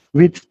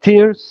with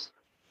tears.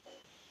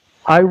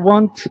 I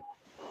want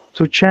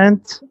to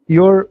chant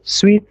your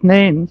sweet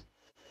name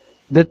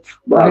that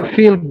I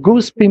feel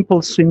goose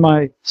pimples in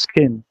my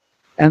skin.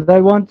 And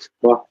I want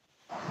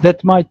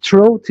that my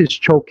throat is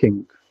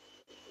choking.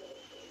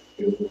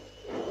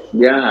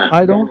 Yeah.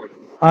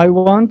 I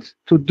want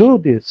to do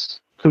this,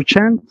 to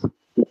chant,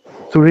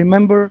 to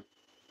remember,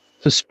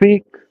 to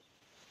speak,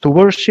 to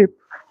worship,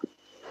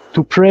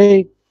 to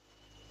pray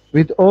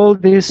with all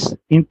these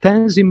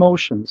intense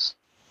emotions.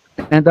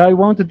 And I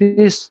want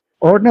these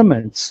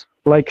ornaments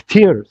like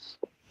tears.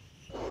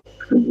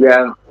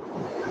 Yeah.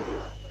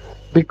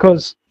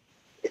 Because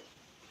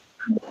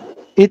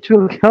it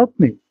will help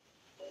me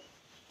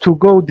to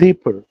go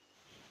deeper.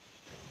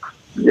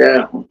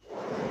 Yeah.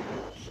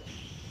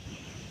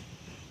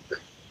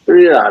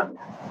 Yeah.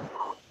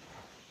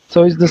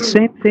 So it's the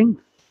same thing.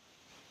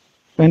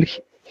 When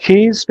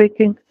he is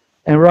speaking,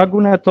 and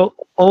Raghunath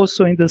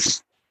also in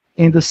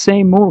the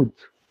same mood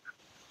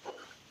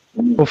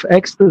of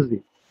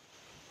ecstasy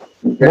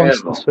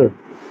wants to serve.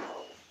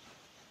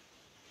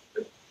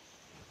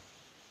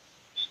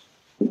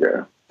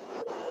 Yeah.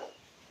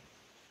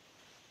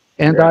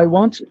 And I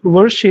want to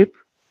worship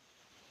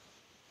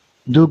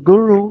the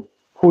Guru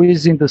who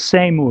is in the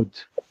same mood.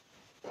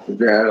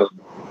 Yeah.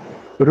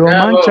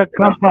 Romancha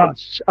Kampa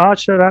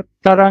Ashara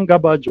Taranga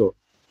Bajo.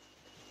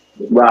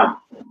 Wow.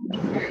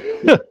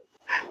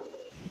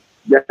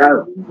 Yeah,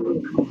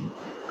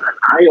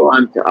 I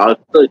want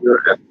also your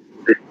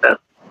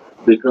assistance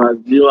because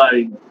you are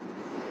in.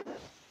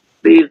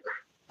 Please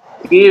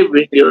give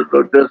me your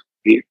lotus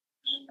feet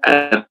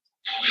and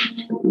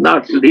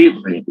not leave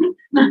me.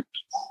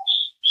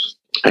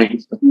 Thank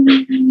you.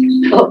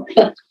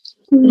 Okay.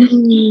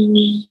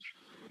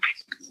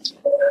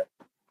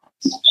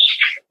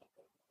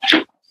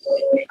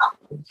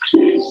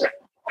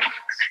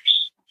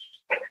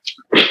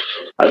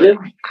 अरे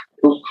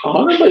तू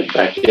कौन है भाई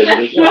package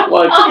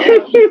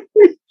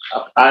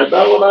फायदा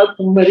हो रहा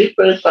तुम मेरी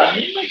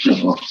परेशानी में क्यों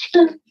हो?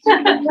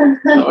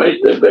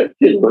 ऐसे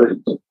बैठे हुए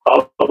तुम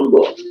खाओ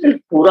लो,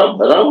 पूरा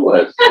भरा हुआ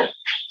है।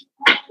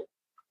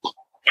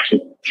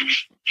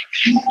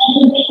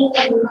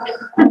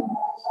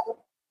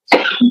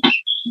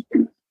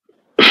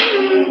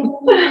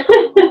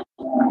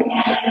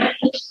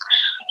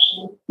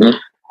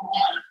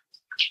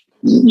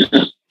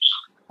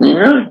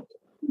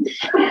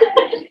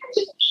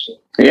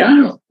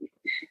 Yeah.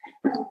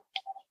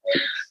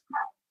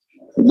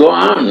 Go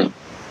on.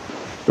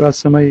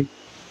 Rasamai,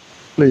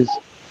 please.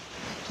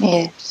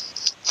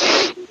 Yes.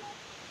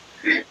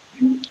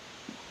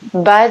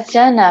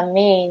 Bhajana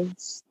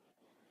means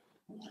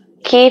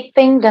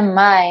keeping the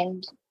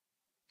mind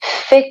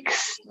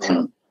fixed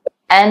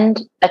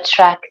and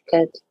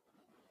attracted.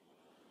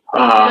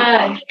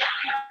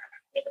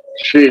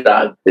 Sri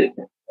Radhe.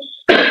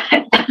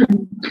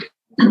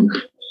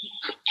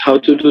 How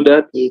to do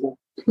that?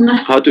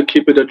 How to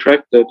keep it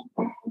attracted?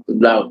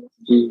 Love.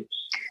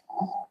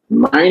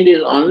 Mind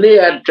is only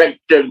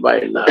attracted by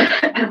love.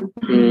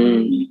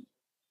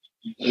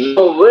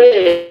 No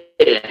way.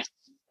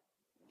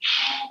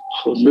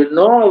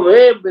 No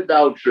way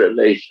without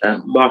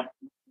relation.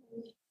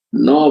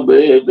 No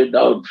way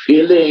without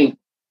feeling.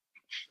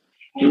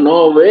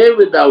 No way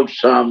without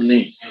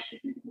samni.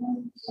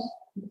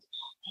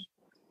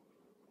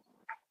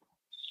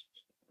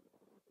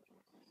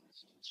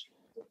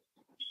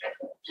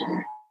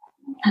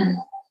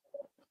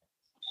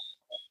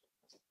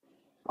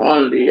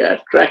 Only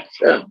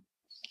attraction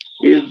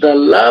is the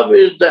love,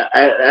 is the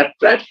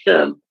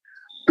attraction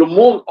to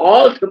move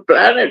all the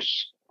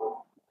planets,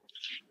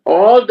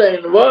 all the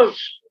universe,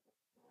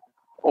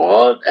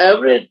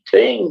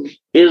 everything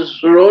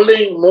is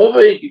rolling,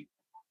 moving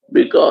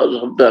because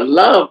of the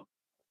love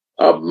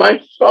of my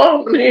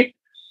family.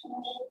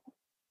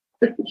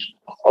 It's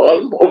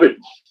all moving.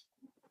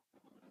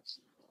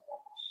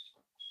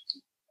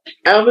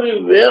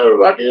 Everywhere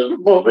what is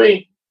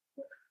moving,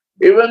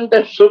 even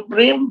the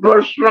Supreme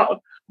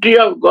Personality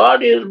of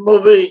God is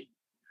moving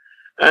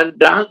and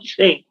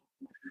dancing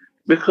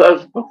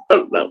because of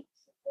her love.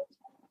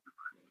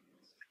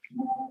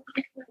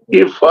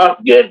 He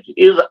forgets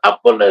his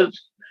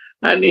opponents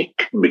and he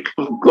can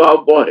become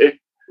cowboy.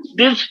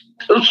 This is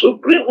the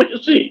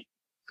supremacy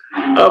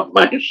of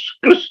my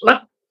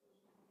Krishna.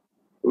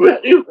 When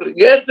you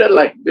forget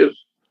like this,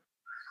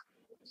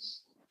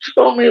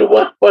 show me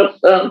one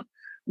person,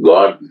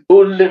 God,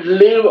 who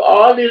leave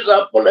all his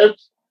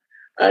opponents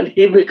and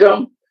he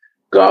become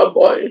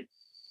cowboy,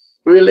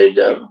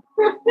 villager.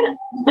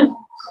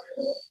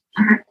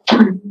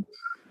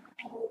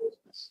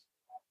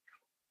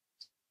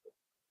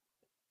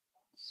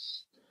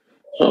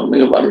 Show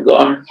me one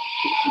God.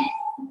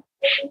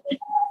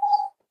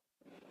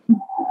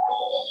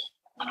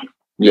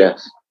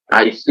 Yes,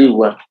 I see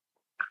one.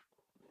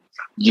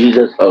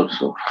 Jesus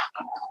also,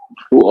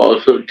 who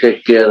also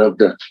take care of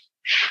the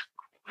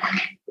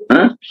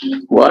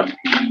what?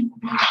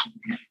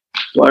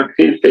 What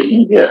he's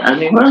taking care?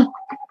 Animal?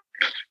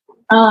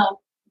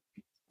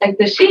 Like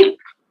the sheep.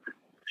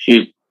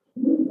 Sheep.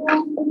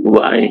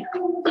 Why?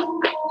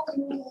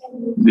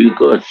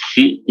 Because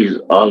she is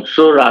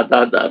also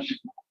Radha Das.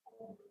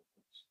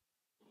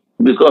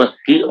 Because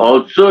he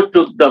also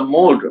took the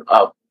mood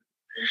of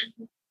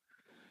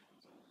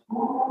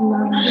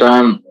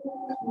son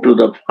to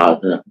the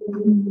father.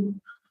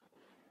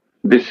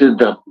 This is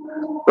the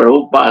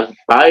Prabhupada's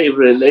 5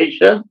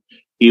 relations.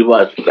 He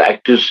was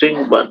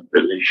practicing one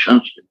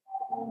relationship.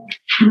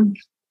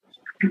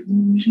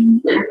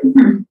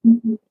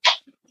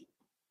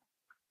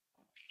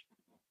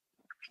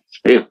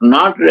 If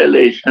not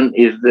relation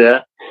is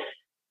there,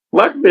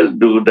 what will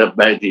do the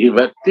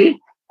Bhakti?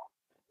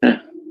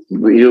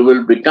 You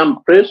will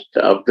become priest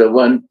of the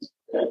one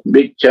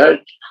big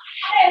church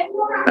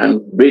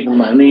and big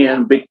money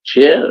and big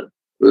chair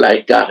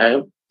like I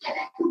have.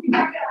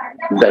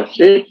 That's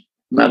it,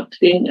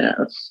 nothing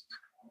else.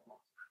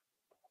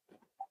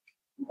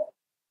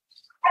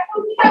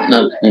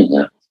 Nothing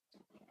else.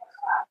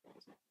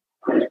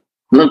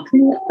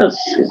 Nothing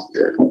else is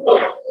there.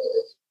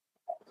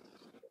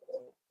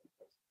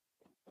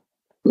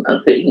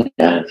 Nothing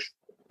else.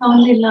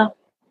 Only love.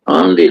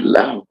 Only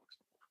love.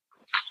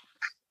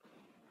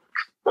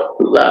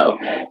 Love.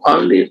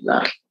 Only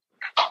love.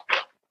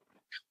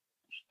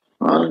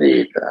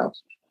 Only love.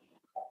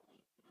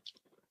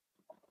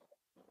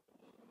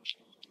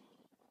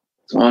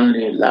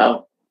 Only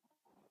love.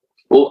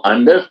 Who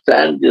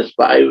understand this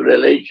 5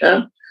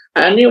 relations,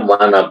 any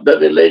one of the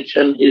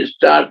relation he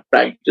start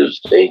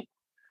practicing,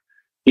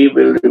 he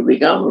will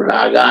become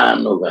Raga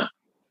Anuga.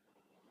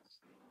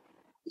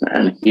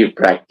 And he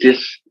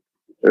practiced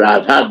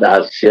Radha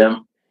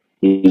Dasyam,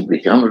 he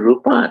become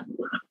Rupa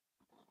Anuga.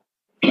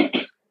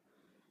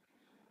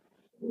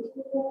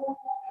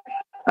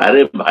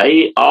 Are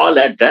bhai, all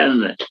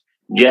attend.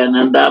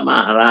 Jayananda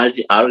Maharaj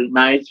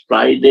organized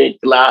Friday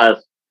class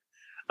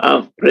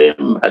of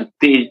Prem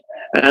Bhakti,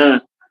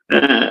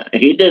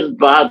 hidden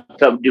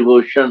path of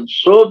devotion.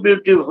 So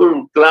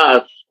beautiful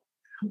class.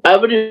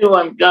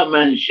 Everyone come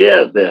and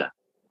share there.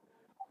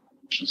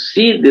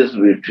 See this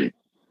beauty.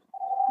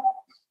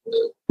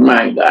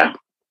 My God.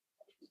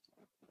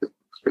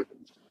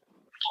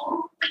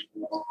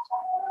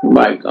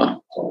 My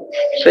God.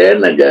 Say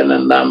na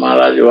Jayananda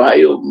Maharaj, why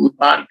you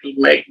want to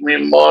make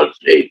me more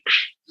sick?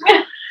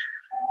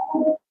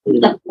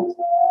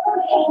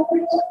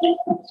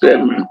 Say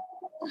me.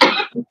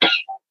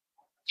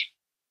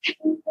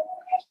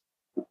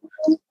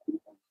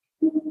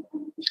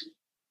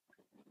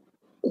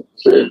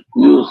 Say,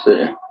 you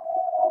say.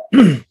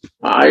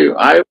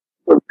 I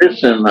will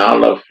listen,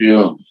 all of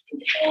you.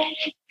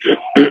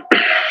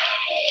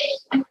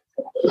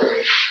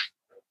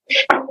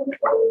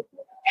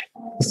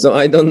 So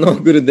I don't know,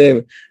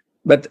 Gurudev,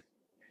 but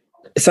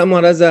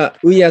someone other,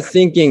 we are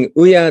thinking,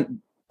 we are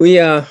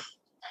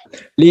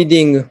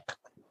reading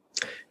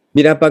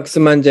Vilapa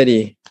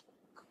Kusumanjali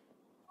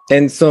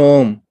and so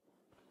on,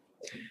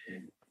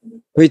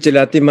 which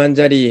Rati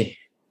Manjari,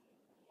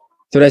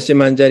 Tulasi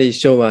Manjari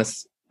show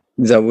us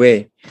the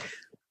way.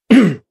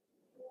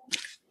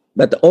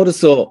 But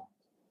also,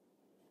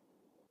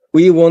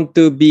 we want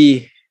to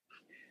be,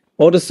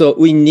 also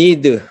we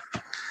need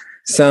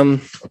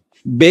some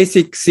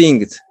basic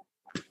things,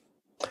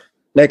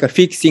 like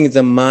fixing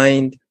the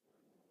mind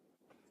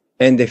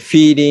and the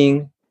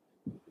feeling,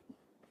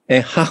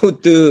 and how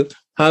to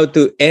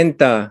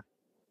enter.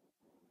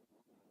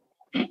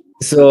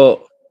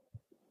 So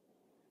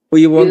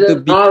we want to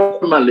be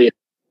normally.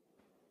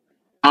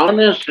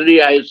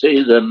 Honestly, I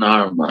say the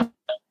normal.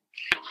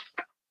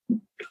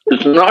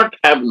 It's not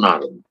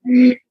abnormal.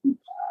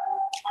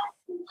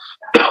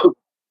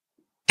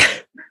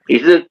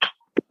 It's a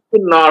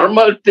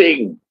normal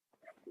thing.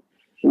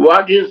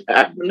 What is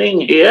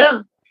happening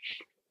here?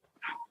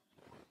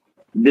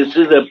 This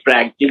is a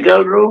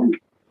practical room.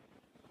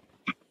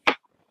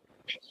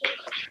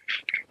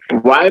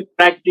 Why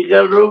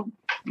practical room?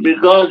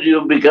 Because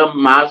you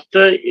become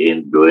master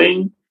in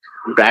doing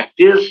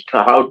practice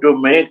how to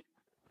make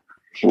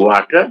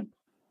water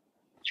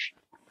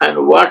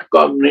and what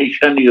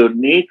combination you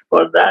need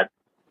for that.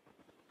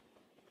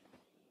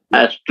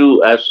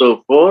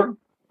 S2SO4.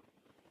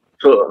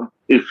 So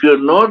if you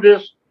know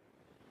this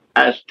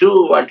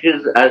S2, what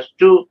is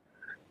S2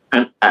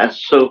 and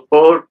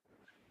SO4,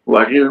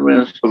 what is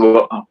means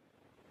CO2,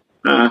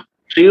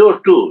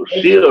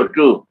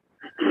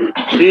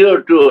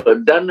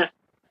 then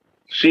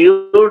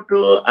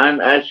CO2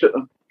 and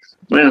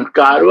means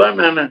carbon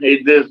and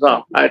this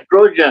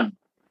hydrogen,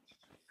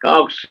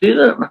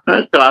 oxygen,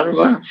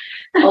 carbon.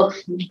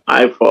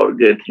 I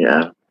forget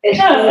here.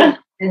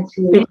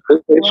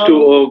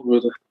 H2O,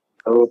 brother.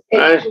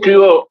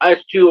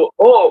 H2O,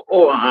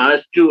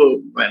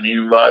 when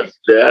it was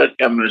there,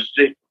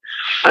 chemistry,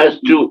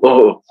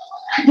 H2O.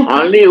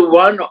 Only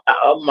one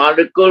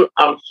molecule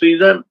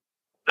oxygen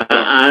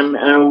and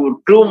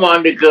two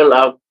molecules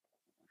of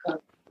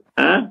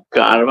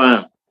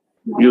carbon,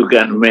 you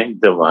can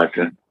make the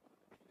water.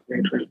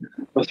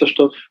 So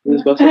this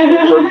is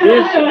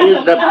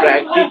the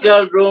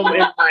practical room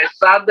in my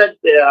sadhak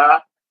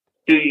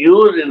to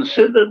use in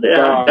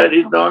siddha. That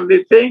is the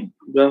only thing.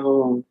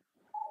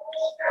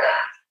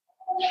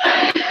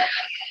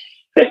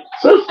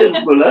 It's so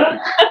simple, huh?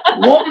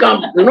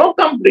 No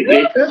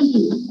complication.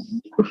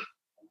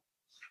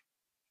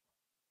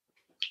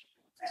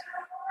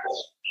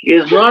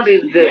 It's not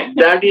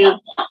that is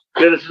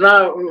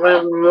Krishna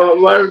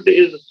world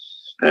is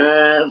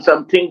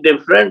something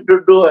different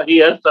to do,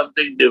 here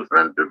something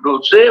different to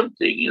do. Same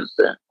thing is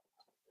there.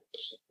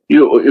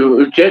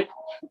 You check.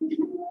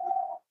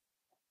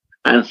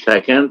 And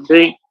second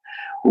thing,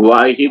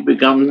 why he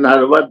becomes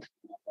nervous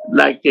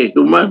like a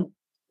human?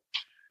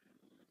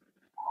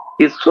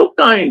 He's so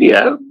kind,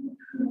 yeah.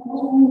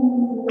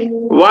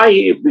 Why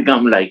he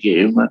become like a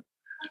human?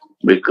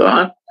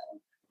 Because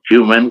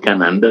human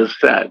can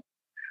understand,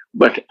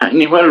 but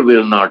animal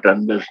will not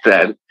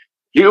understand.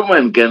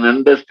 Human can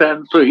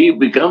understand, so he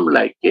become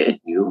like a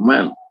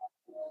human.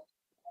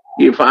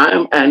 If I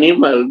am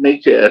animal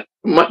nature,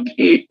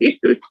 monkey,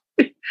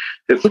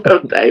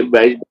 sometimes I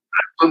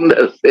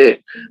Sundar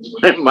say,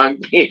 my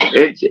monkey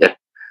nature.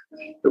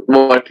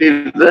 What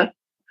is the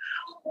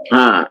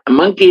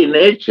monkey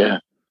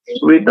nature?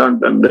 We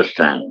don't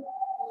understand.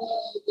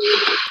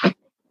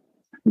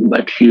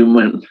 But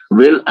human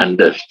will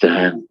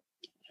understand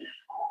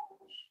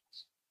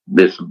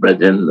this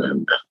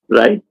bhajan,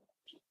 right?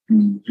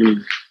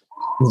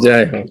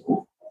 Jai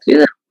Ho.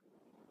 Yeah.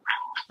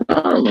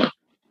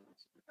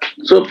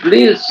 So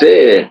please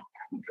say,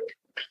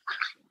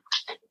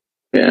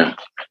 yeah,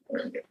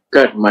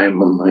 cut my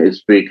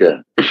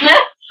speaker.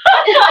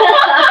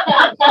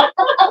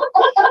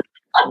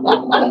 I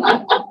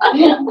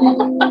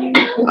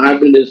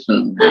will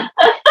listen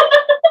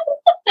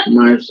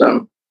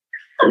myself.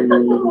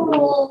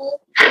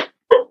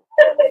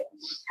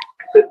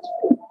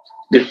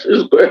 This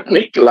is going to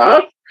make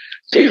laugh.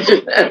 This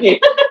is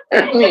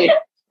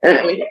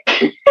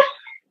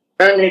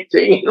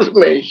anything is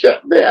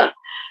mentioned there.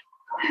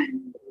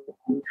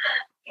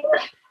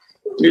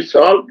 It's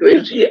all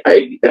crazy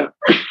idea.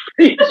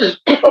 It's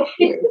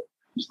talking.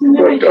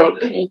 We're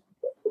talking.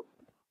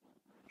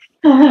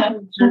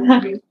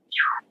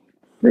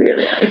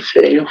 Really, I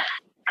say you.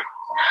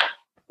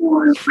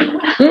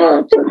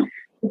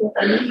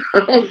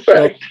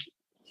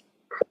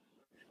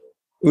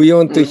 We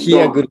want to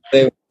hear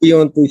Gurudev. We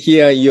want to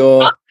hear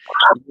your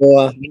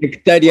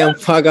nectarian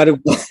fagal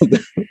bond.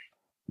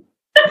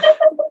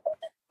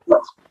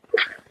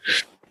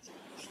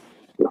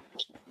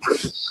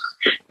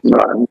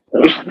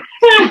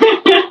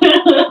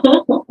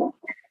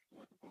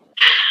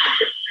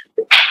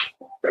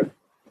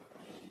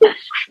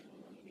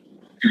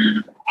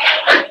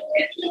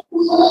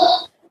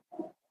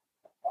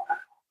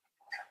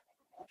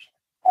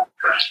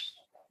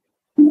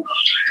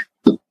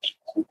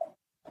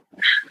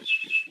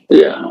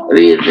 Yeah,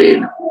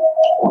 read.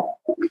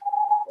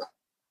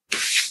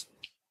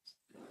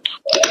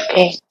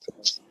 Okay.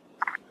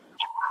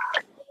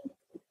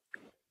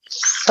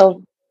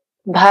 So,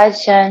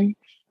 bhajan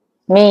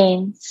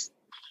means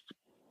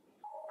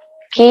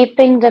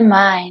keeping the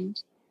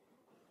mind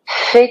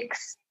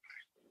fixed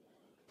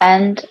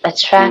and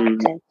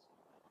attracted.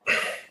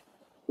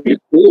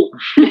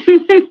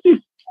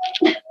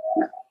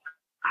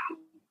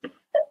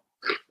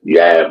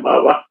 Yeah,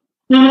 Baba.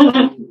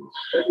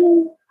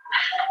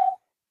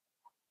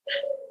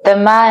 The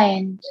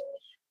mind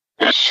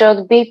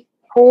should be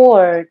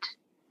poured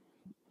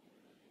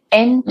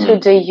into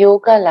the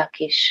Yoga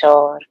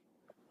Lakishore.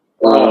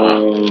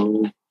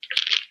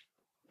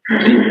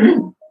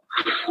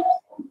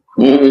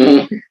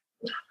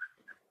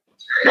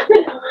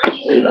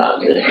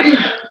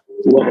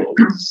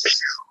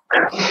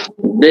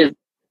 This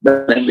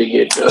the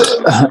navigator.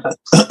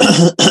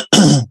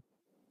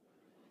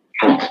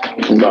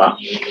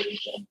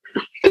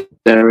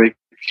 Derek.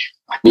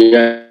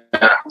 Yeah.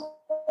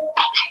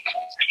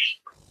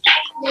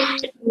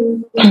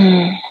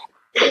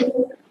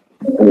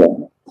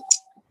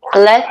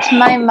 Let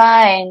my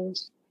mind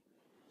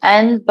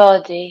and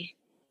body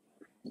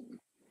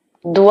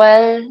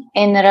dwell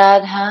in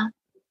Radha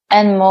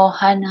and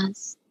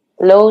Mohana's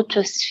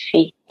lotus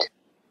feet.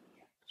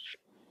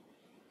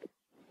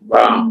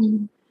 Wow.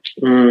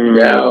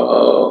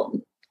 Yeah.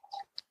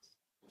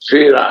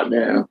 Sri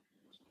Radha.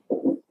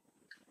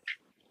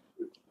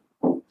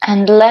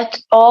 And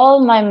let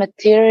all my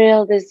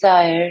material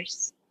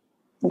desires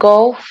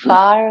go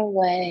far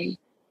away.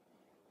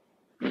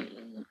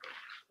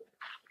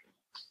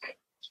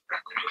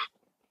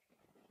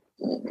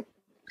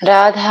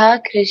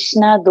 Radha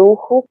Krishna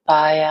Duhu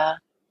Paya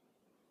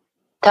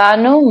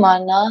Tanu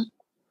Mana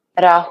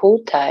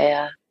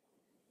Rahutaya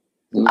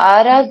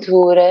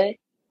Aradhure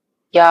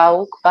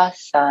Yauk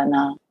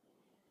Vasana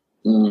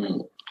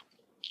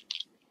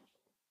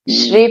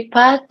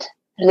Shripad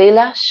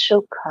Lila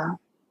Shukha.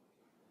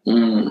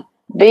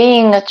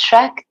 Being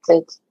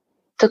attracted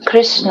to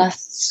Krishna's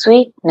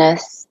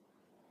sweetness,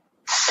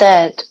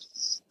 said,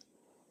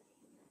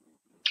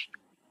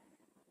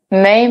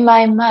 may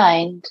my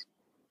mind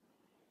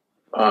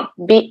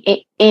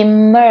be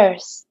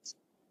immersed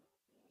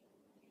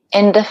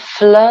in the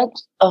flood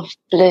of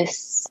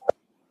bliss.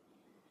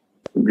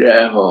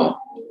 Yeah.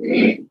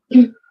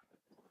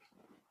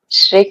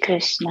 Shri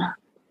Krishna.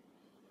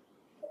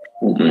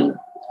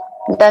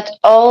 That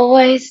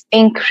always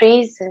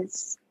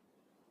increases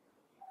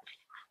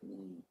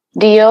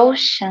the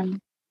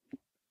ocean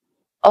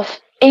of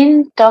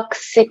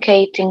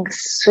intoxicating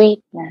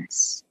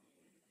sweetness.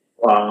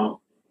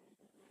 Wow.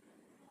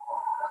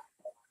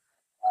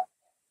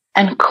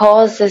 And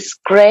causes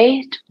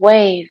great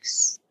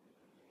waves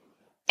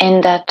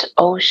in that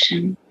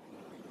ocean.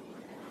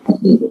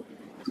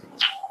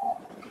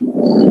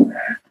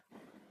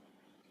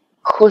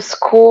 Whose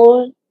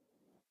cool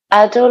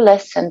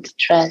adolescent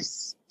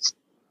dress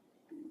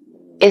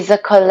is a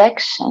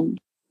collection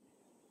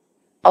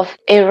of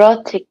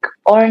erotic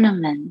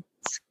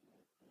ornaments.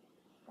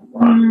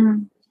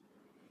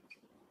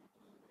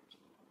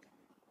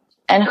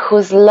 And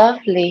whose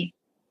lovely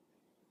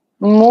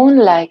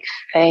moon-like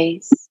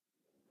face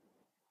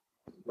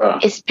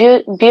is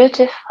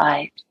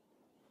beautified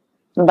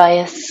by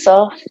a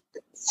soft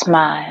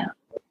smile.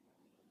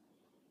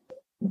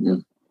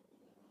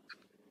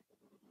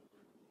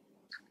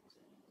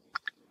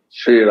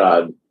 Sri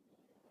Radha.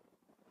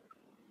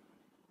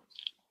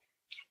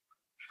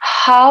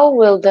 How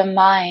will the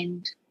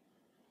mind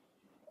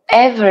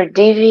ever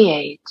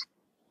deviate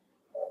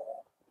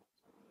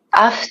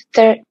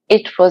after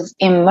it was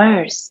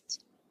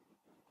immersed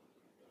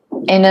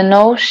in an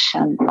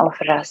ocean of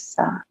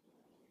rasa?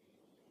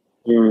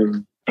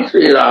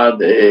 Sri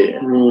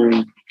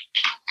Radha.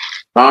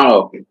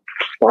 How?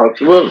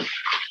 Possible?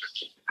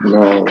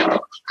 No.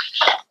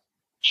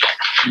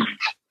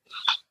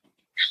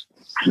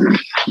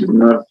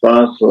 Not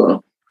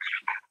possible.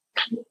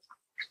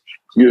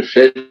 You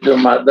say to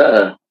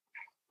mother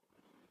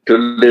to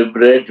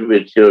liberate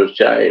with your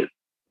child.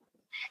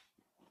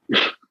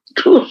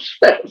 Two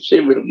steps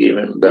she will give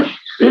him the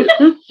space.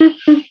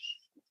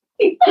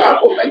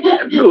 How I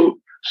can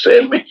do?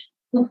 Say me.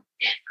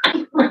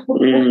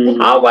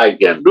 How I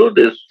can do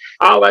this?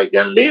 How I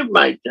can leave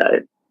my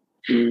child?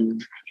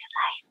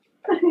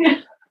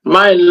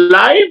 My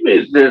life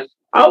is this.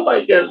 How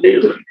I can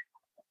live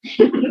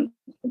it?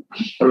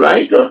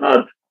 Right or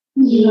not?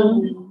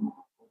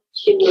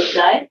 She will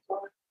die.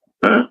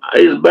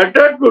 It's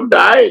better to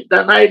die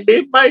than I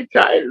leave my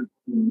child.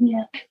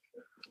 Yeah.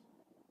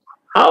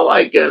 How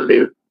I can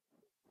live?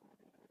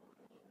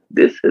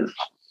 This is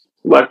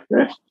what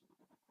is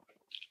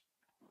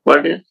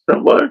the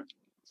word?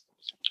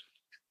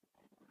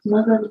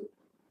 Mother.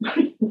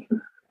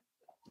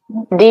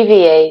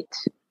 Deviate,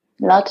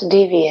 not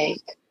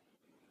deviate.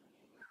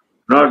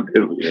 Not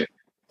deviate.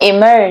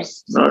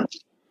 Immerse. Not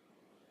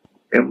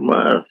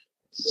immerse.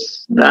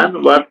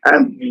 Then what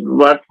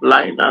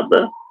line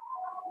other?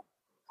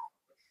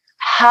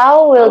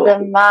 How will the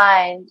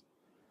mind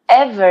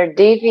ever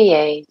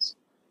deviate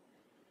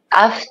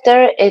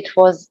after it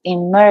was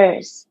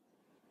immersed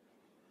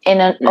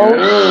in an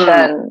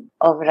ocean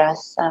of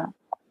rasa?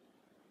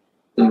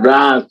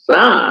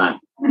 Rasa.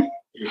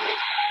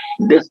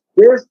 This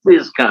taste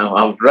is come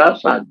of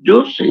rasa,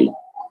 juicy.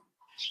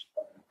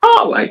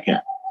 How I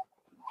can?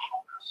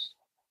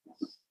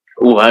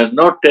 Who has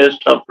no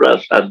taste of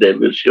rasa, they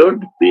will sure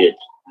deviate.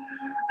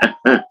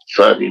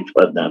 Sorry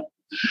for that.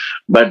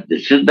 But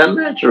this is the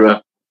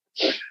natural.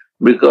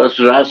 Because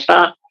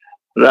rasa,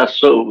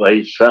 raso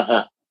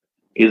vaisa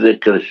is a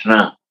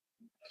Krishna.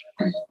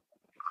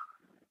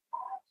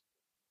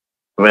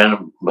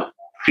 When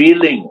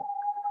feeling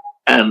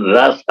and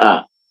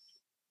rasa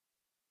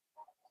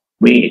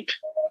meet,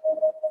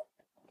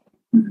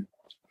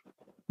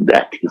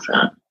 that is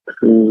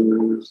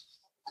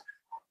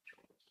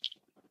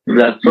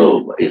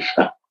raso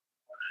vaisa.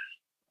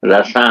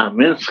 Rasa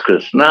means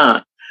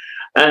Krishna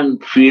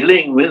and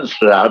feeling means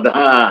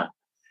Radha.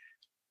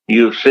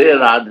 You say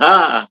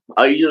Radha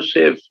or you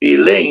say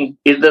feeling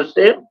is the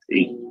same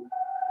thing.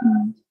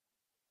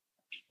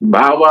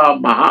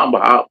 Bhava,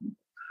 Mahabhav,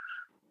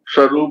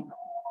 Sarup,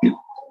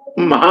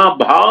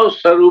 Mahabhav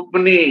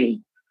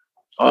Sarupani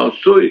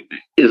also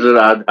is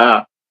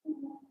Radha.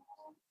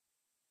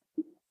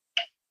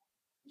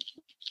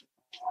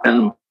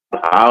 And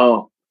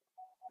Bhav,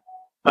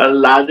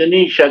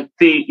 Ladini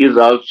Shakti is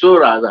also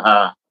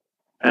Radha.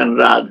 And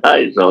Radha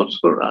is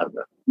also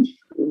Radha.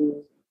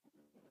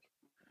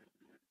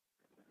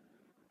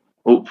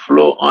 Who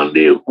flow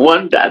only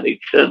one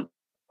direction.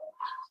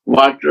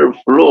 Water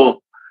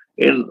flow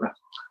in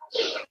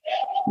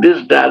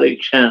this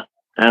direction.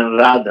 And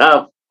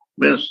Radha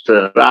means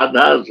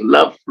Radha's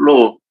love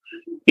flow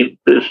in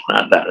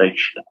Krishna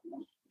direction.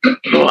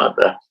 No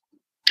other.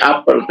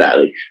 Upper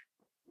direction.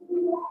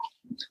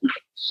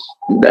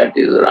 That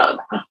is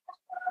Radha.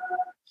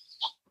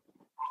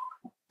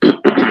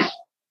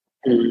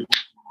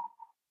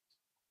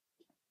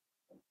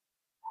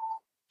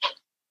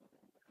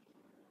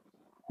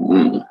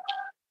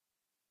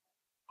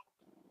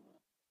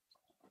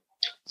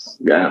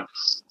 Yeah.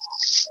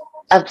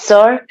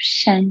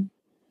 Absorption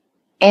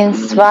in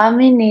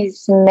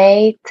Swamini's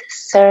maid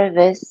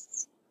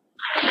service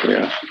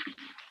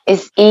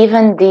is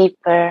even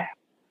deeper.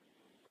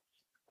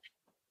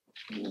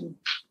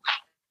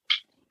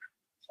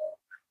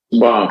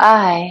 Wow.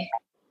 I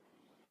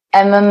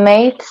am a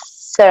maid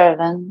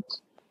servant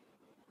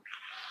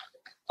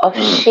of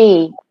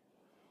she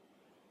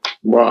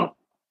Wow.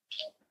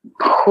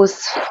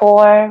 whose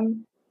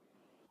form,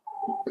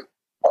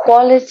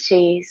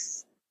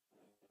 qualities,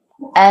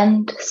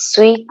 and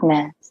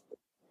sweetness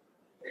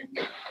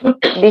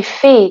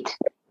defeat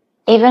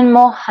even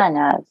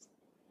Mohanas.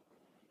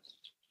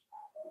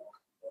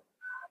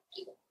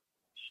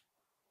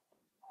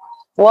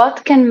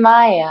 What can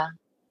Maya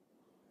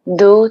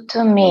do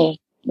to me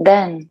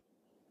then?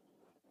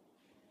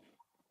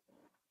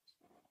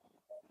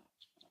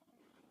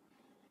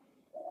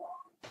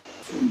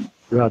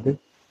 Radha.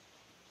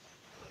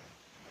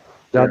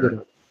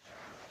 Radha.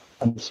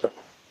 I'm sorry.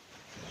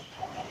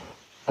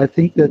 I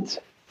think that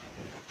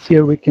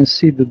here we can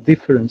see the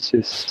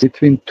differences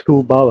between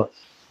two bhavas.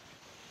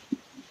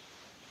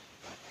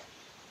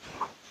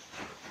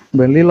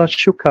 When Lila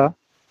Shuka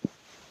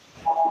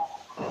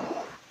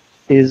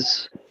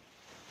is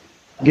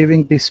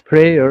giving this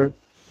prayer,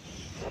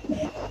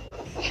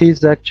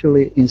 he's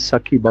actually in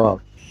Sakhi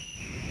Bhav.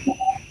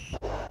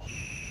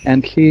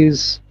 And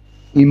he's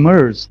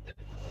immersed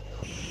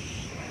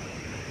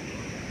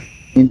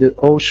in the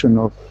ocean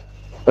of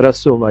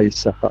Rasova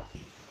Isaha.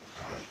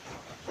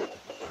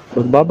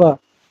 But Baba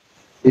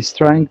is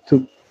trying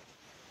to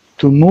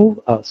move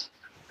us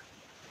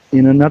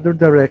in another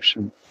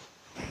direction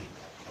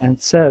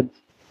and said,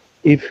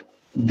 if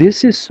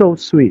this is so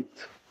sweet,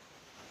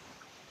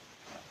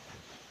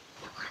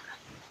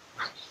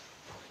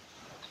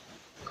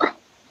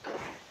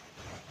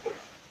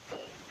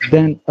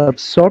 then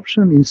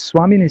absorption in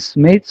Swamini's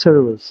maid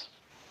service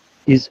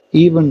is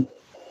even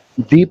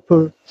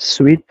deeper,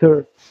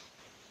 sweeter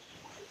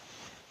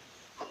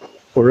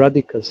for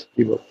Radhika's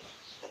devotee.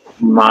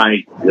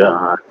 My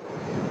God.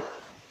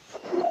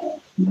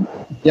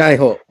 Jai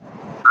Ho.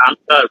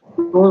 Uncle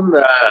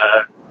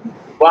Sundar,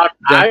 what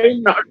I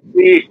not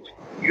read,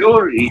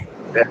 you read.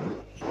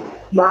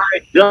 My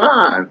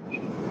God.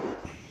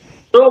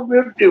 So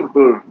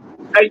beautiful.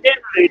 I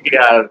didn't read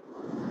here.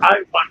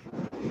 I want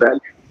that.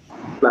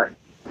 Like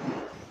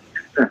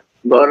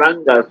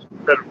Gauranga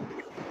Sundar.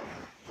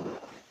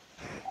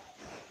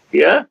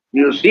 Yeah,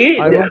 you see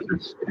that.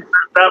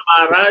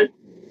 Maharaj,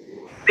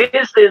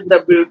 this is the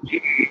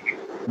beauty.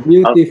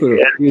 Beautiful.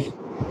 Beautiful.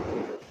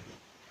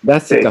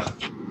 Rasika.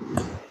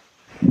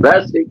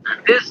 Basic.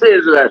 This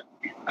is the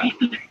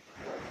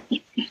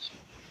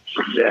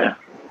yeah.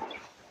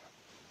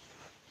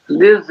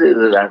 This is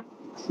the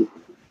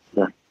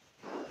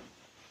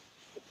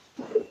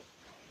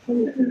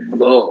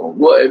go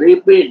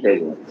repeat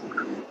again.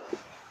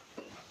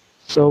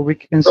 So we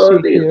can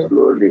Slowly, see here.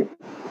 slowly.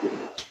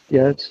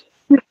 Yes.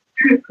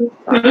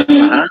 I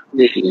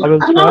will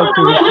try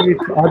to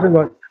repeat.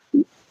 Otherwise,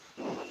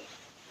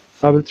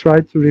 I will try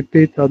to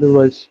repeat.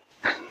 Otherwise,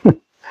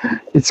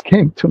 it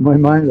came to my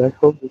mind. I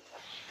hope it,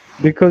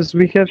 because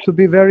we have to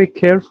be very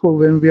careful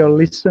when we are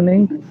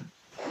listening,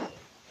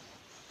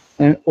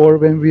 and or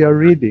when we are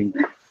reading.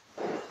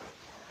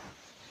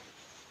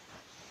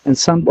 And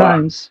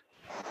sometimes,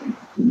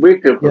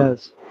 beautiful.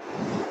 yes,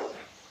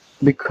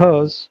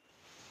 because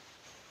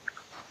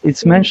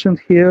it's mentioned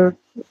here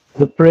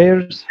the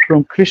prayers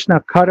from Krishna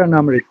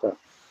Karanamrita,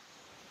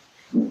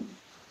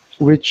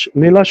 which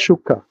Lila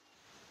Shuka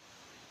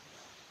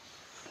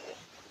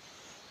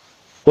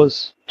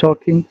was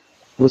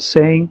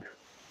saying,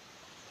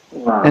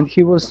 Wow. and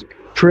he was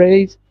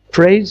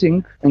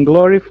praising and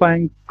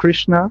glorifying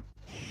Krishna.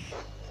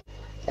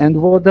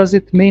 And what does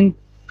it mean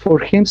for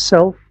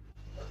himself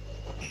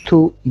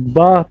to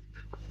bath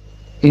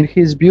in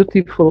his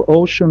beautiful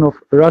ocean of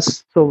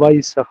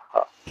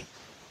Rasavaisaha?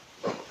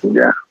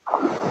 Yeah.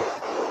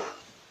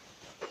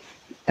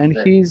 And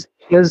he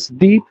has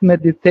deep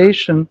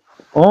meditation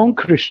on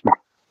Krishna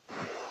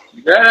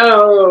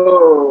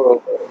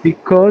No.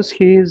 because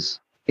he is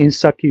in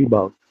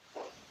Sakibhav.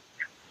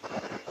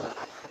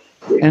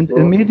 And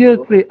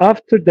immediately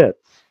after that,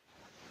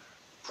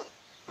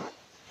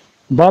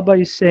 Baba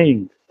is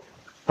saying,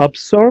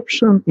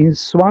 absorption in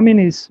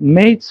Swamini's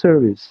maid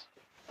service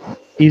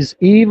is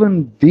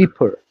even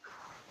deeper.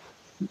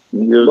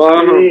 You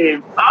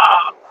see,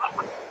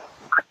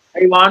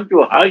 I want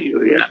to hug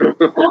you. Yeah.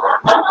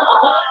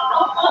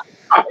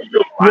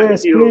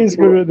 Yes, please,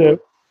 Gurudev.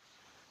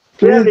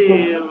 Please,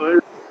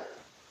 Really,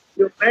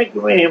 you make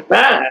me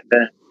mad.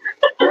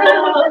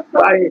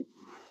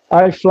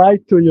 I fly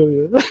to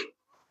you.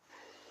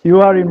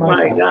 You are in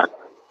my heart.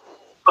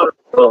 God.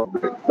 So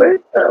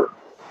better.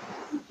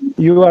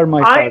 You are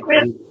my heart.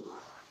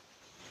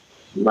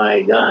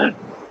 My God.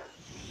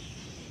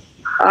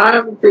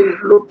 I'm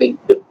just looking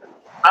to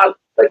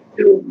aspect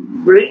to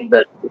bring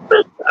the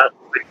different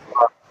aspect.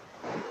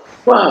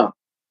 Wow.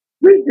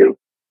 Thank you.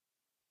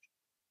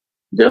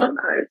 Don't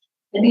I?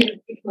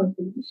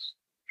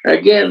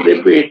 Again,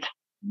 repeat.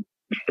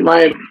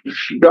 My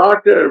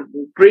daughter,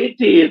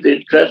 Preeti, is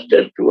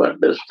interested to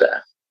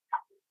understand.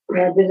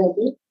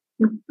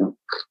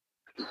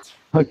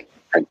 Okay.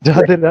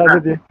 Radhe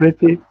Radhe,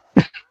 Preeti.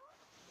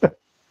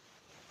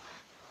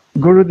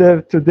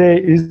 Gurudev today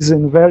is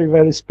in very,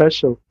 very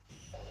special,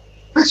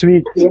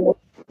 sweet,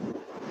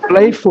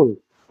 playful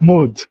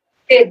mood.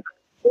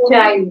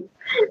 Child.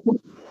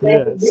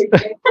 Yes.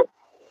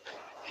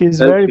 He's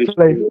very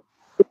playful,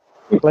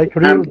 like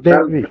real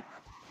Devi.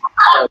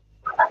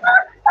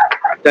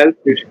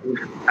 Selfish.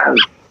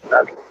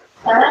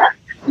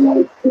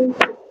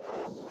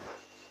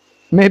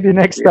 Maybe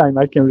next time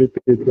I can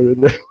repeat,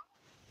 Gurudev.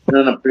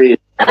 No, please.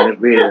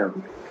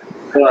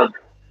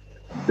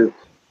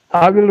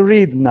 I will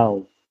read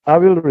now. I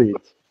will read.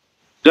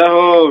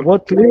 Jaho.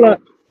 What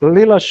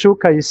Lila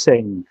Shuka is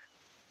saying.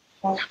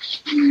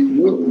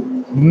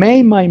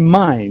 May my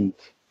mind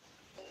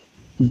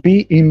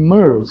be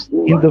immersed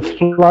in the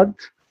flood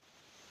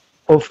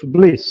of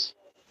bliss,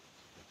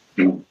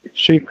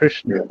 Shri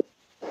Krishna,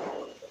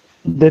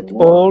 that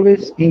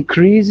always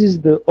increases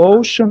the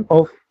ocean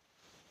of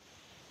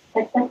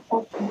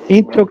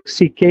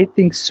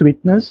intoxicating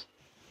sweetness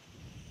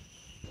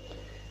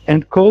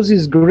and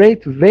causes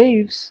great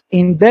waves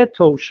in that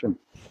ocean,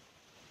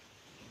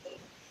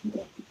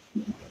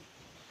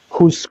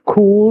 whose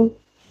cool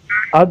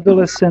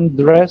adolescent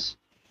dress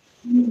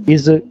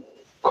is a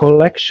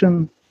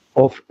collection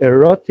of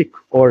erotic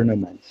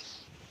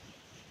ornaments.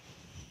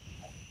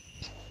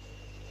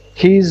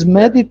 He is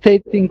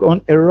meditating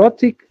on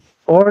erotic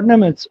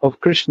ornaments of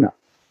Krishna,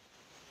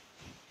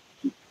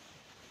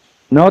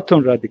 not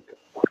on Radhika.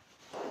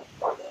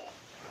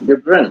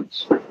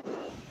 Difference.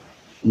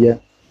 Yeah.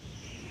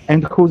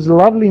 And whose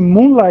lovely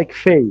moon-like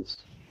face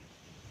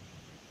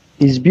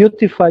is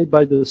beautified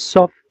by the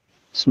soft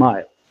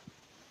smile.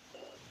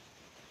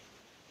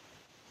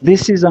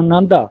 This is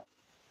Ananda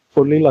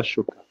for Lila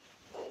Shuka.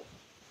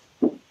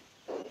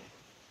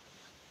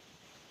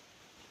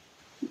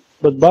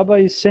 But Baba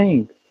is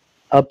saying,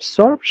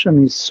 absorption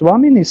in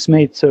Swamini's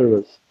maid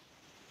service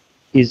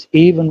is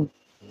even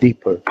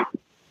deeper.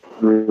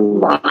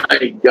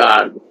 My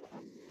God.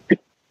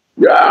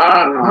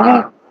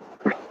 Yeah.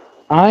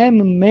 I am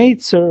a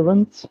maid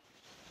servant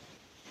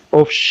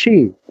of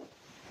she,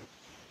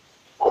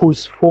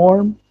 whose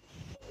form,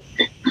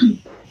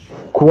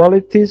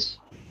 qualities,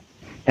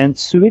 and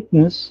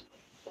sweetness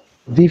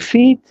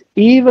defeat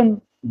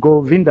even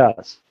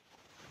Govindas.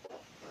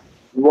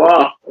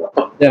 Wow.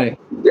 Yeah.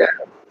 Yeah.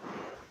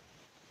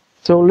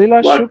 So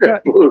Lila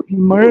Shuka Wonderful. is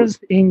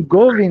immersed in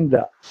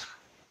Govinda.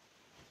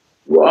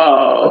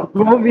 Wow.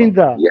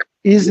 Govinda Yeah.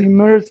 is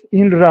immersed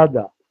in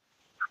Radha.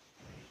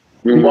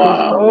 Because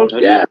Wow.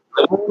 Yeah.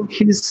 all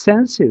his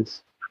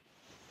senses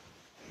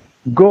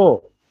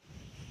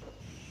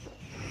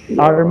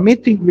are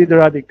meeting with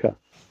Radhika.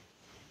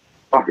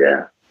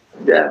 Yeah.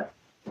 Yeah.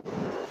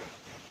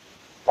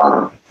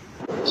 Wow.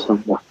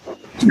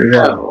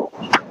 Wow.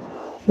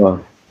 Wow.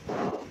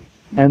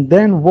 And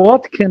then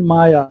what can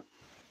Maya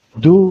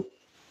do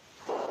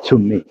to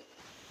me?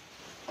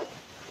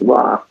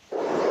 Wow.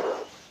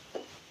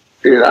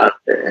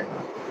 Radha.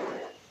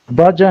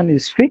 Bhajan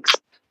is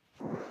fixed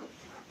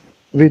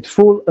with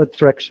full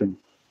attraction.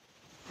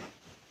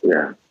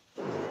 Yeah.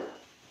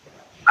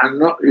 And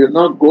no, you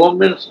know, go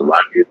means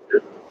what is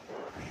it?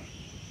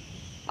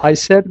 I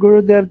said,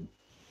 Gurudev,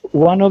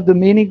 one of the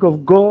meaning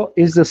of go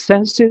is the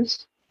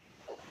senses.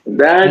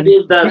 That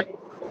is the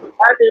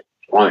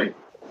point.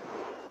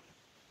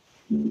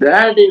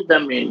 That is the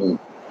meaning.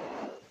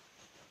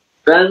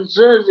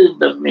 Senses is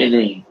the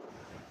meaning.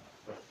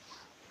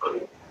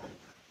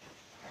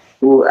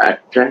 Who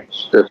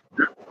attracts the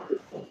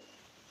senses.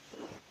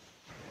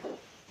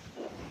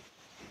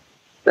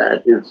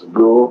 That is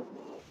go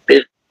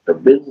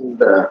in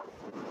the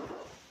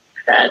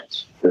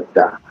catch the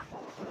dark.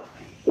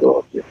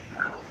 Go with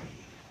that.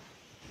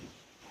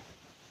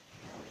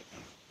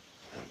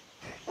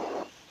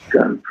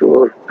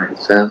 Control my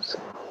sense.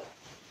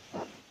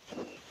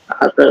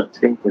 Other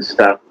things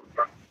start.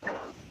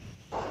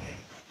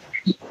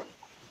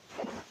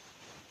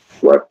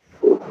 What?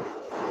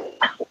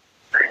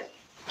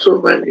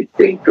 So many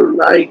things to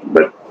like,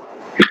 but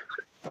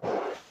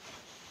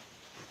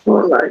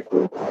not like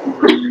it.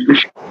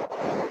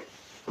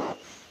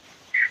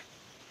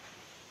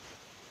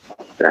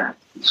 That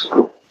is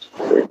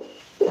good.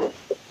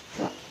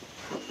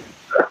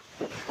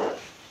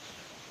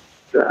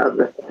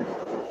 Rather.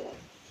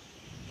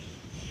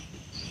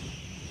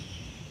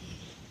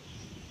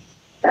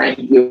 Thank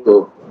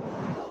you.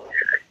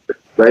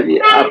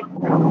 Very up.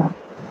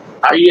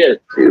 Higher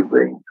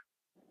achieving.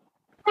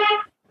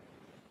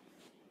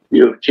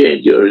 You've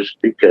changed your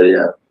speaker,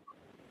 yeah.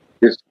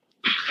 This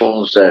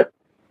phone said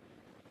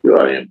you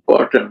are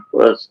important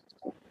first.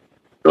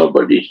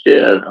 Nobody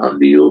shared,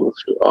 only you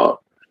or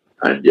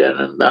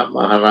Anjananda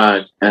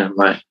Maharaj and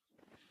my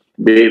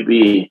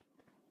baby,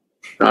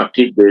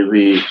 naughty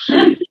baby,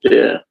 she's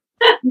there.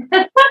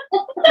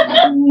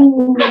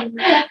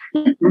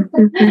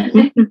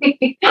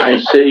 I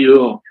say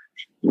you,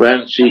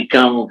 when she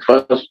come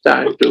first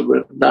time to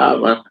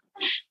Vrindavan,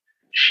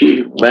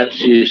 when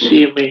she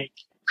see me,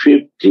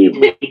 50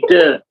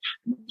 meter,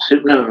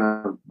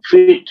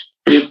 feet,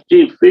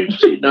 50 feet,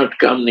 she not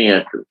come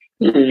near to.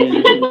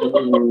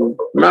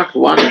 Not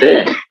one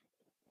day.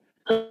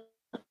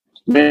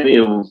 Maybe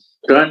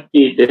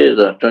 20 days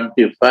or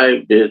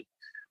 25 days.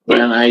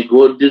 When I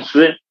go this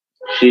way,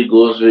 she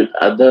goes with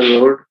other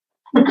road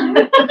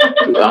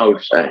to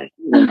outside.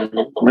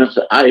 Means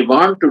I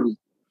want to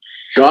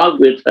talk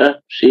with her,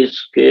 she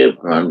escaped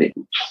running.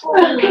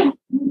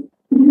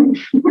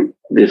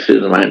 This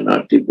is my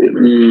naughty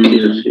baby.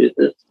 You see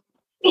this?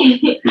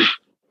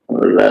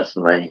 That's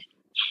my,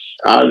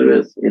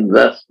 always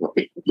invest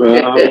my.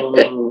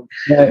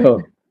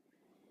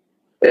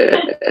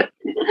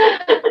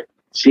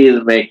 She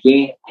is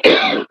making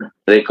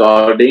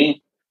recording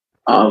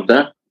of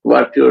the,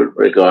 what you're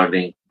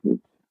recording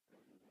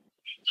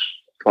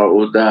for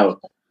Uddhav.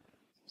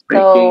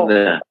 Making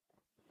the.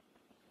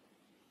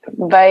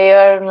 By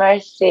your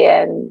mercy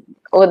and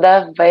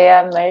Uddhav, by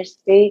your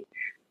mercy,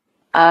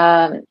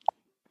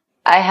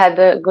 I had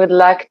a good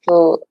luck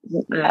to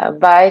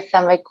buy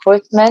some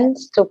equipment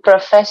to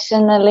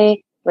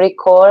professionally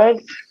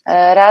record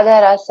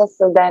Radha Rasa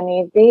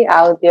Sudanidhi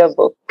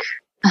audiobook.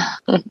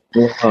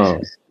 Wow.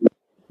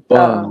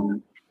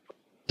 Wow.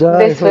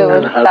 This we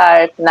will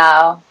start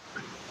now.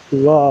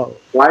 Wow.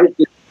 Quite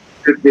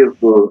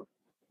beautiful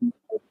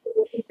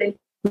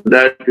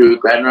that you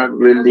cannot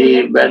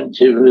believe when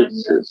she will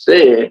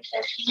say,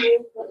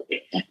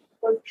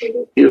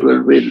 you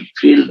will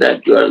feel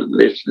that you are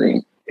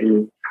listening.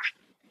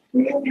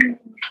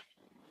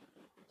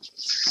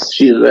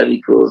 She is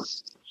very good.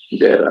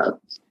 There are.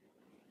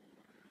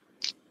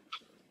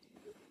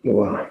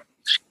 Wow.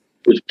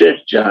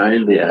 Gifted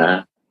child,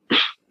 yeah,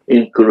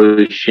 in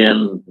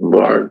Croatian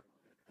word,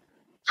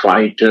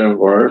 fighter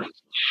word,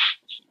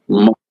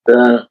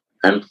 mother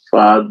and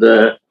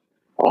father,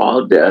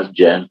 all they are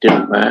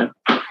gentlemen,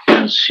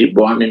 and she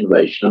born in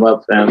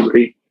Vaishnava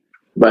family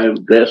by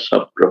grace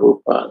of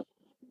Prabhupada.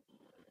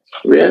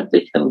 Where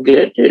they can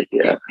get it,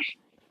 yeah.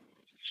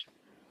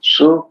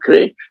 So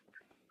great.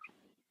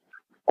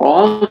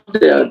 All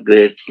they are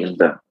great in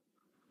the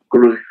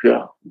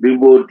Croatia.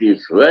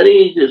 Devotees,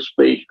 very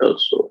special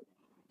soul.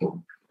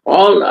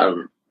 All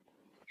are,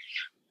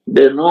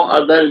 they know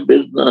other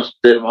business,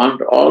 they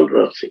want all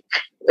Rasik.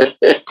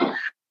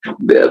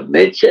 Their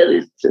nature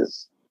is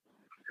this.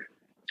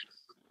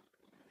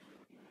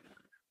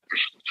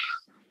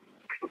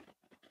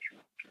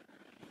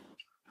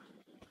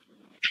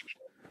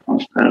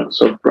 I'm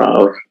so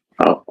proud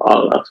of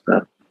all of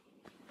them.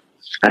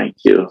 Thank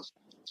you.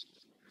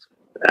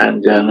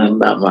 And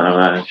Jananda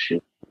Maharaj,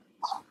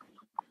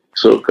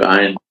 so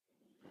kind.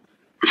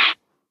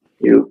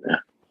 You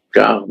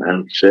come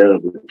and share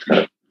with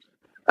her.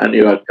 And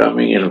you are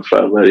coming in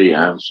February.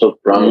 I'm so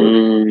proud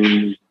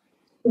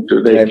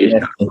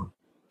today.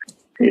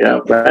 Yeah,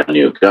 when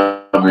you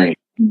coming?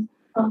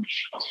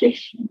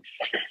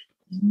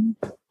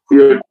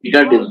 Your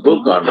ticket is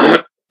booked or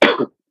not?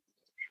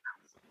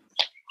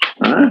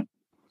 Huh?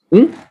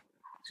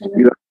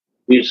 Your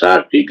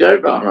visa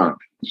ticket or not?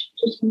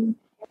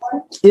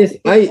 Yes,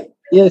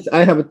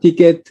 I have a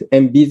ticket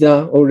and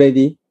visa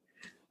already.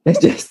 I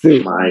just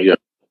My God.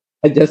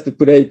 I just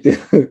pray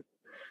to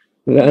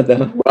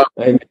Radha.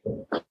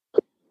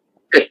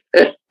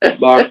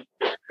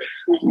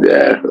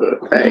 Yeah,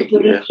 thank you.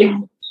 Yeah.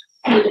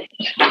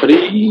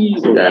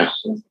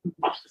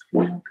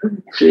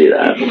 See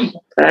that?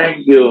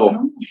 Thank you.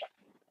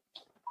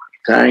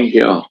 Thank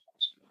you.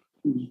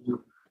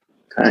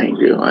 Thank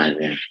you, my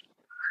dear.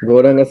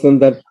 Gauranga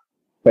Sundar,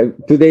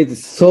 today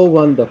is so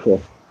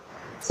wonderful,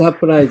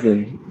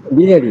 surprising,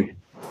 really.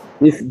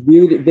 It's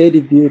very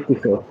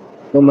beautiful,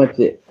 so much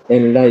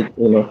enlightened,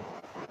 you know.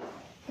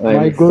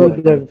 My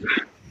Gurudev,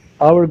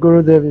 our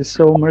Gurudev is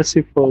so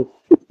merciful.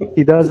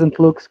 He doesn't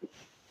look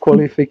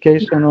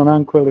qualification or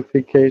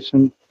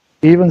unqualification.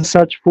 Even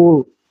such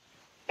fool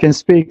can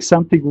speak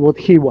something what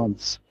he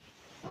wants.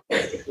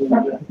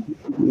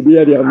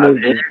 Really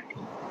amazing.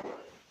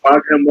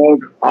 Talk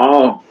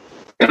about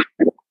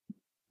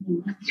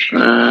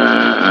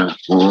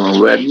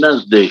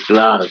Wednesday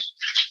class.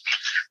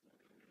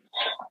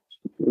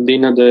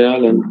 Dina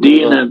Dayal and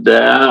Dina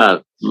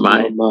Dayal,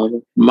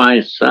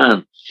 my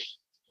son.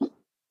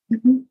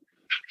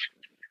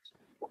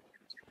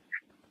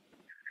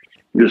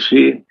 You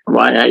see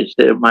why I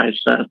say my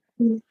son?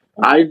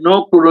 I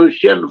know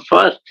Croatian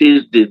first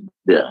is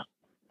there.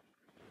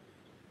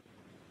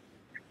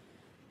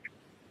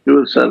 You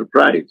were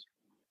surprised.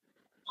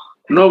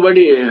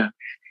 Nobody.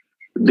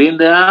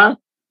 Dina?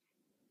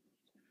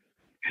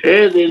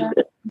 Hey, Dina.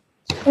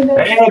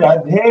 Hey,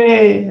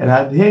 Radhe,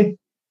 Radhe.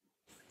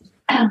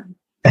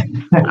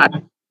 I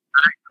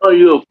know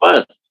you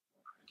first.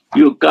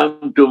 You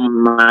come to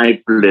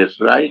my place,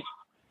 right?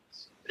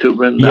 To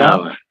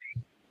Vrindavan. Yeah.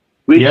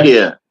 Which Yes.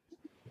 year?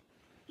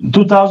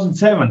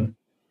 2007.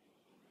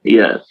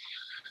 Yes.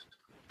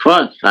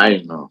 First,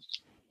 I know.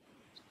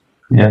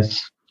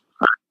 Yes.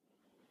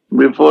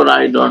 Before,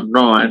 I don't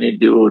know any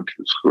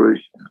devotees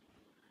Croatian.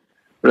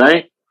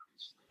 Right?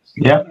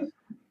 Yeah.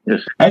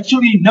 Yes.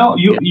 Actually, no.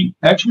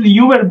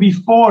 You were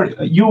before.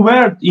 You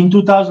were in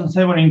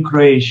 2007 in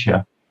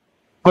Croatia,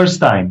 first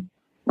time.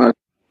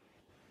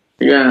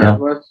 Yeah.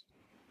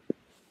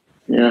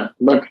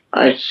 But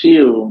I see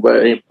you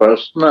very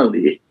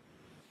personally.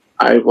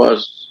 I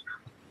was.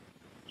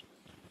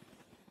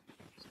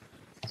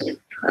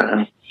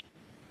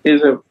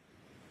 He's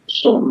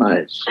so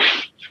nice.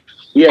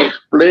 He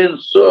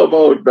explains so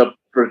about the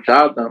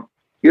prasadam.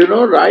 You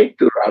know, right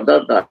to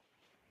Radha.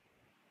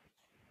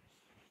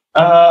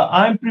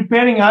 I'm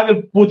preparing. I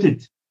will put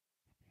it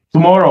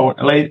tomorrow,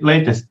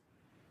 latest.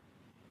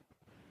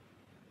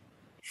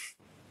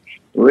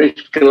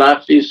 Which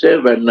class is say?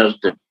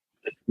 Wednesday.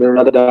 the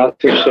Radha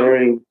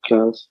sharing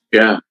class.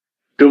 Yeah.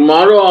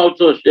 Tomorrow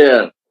also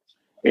share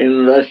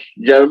in the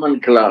German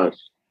class.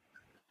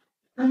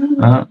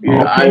 Okay.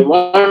 I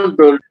want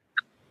to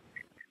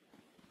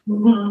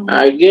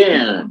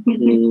again.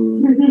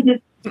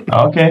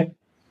 Okay.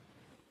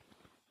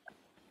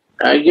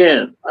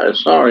 Again.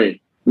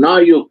 Sorry. Now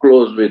you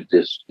close with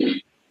this.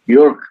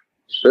 You're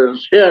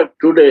sincere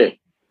today.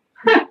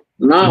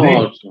 Now Today.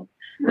 also.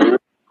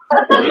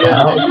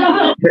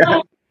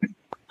 Yeah.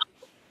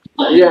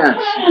 Yeah.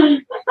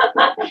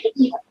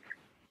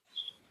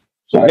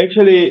 So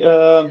actually,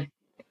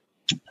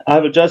 I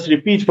will just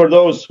repeat for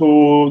those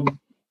who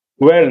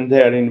weren't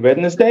there in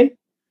Wednesday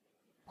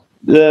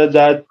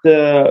that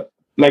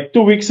like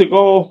 2 weeks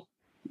ago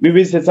we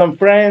visited some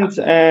friends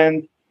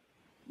and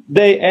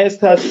they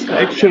asked us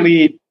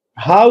actually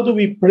how do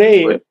we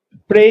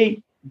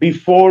pray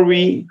before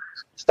we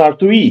start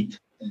to eat.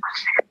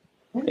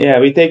 Yeah,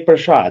 we take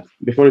prasad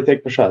before we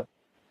take prasad.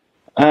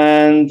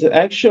 And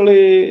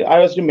actually, I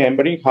was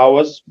remembering how it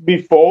was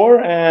before,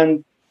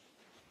 and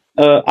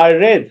I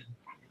read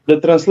the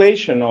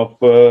translation of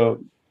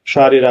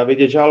Sharira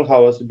Vidyajal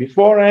how was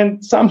before,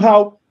 and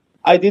somehow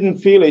I didn't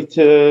feel it.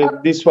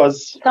 This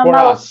was Samo for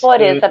malo us.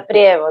 sporije za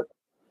prijevod.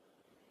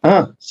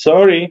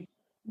 Sorry.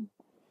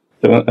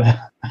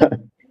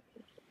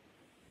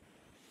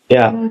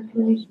 Yeah.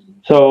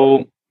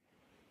 So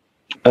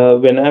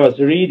when I was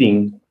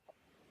reading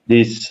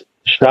this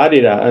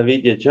Sharira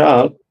Avidya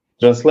Jal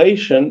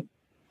translation,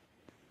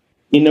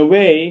 in a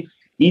way,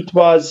 it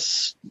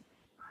was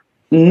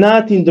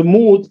not in the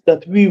mood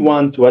that we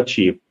want to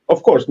achieve.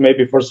 Of course,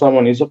 maybe for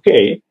someone is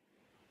okay,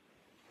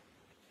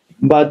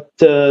 but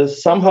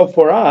somehow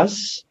for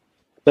us,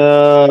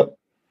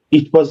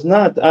 it was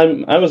not.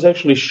 I was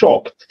actually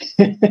shocked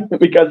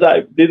because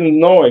I didn't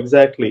know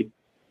exactly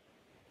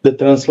the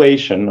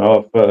translation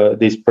of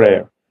this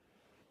prayer.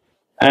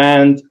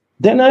 And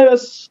then I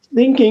was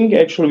thinking,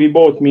 actually, we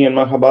both, me and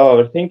Mahabhava,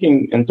 were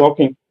thinking and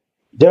talking,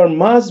 there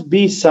must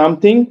be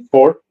something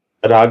for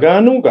Raga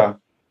Anuga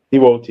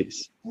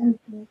devotees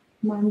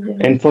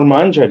and for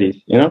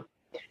Manjaris, you know.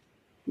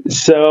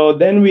 So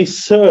then we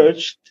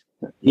searched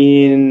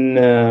in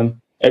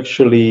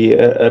actually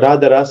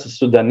Radha Rasa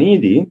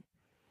Sudanidhi,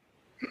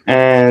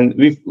 and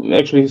we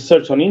actually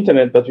searched on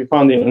internet, but we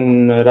found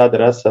in Radha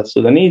Rasa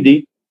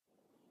Sudanidhi,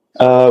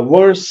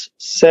 verse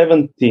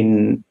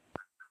 87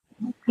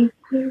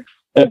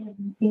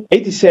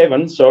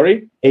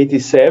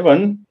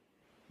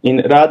 in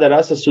Radha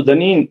Rasa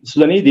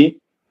Sudanidhi.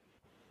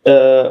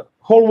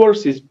 Whole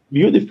verse is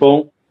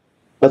beautiful,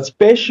 but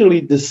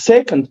especially the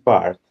second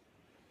part,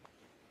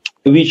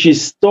 which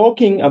is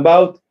talking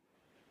about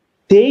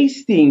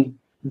tasting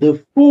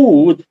the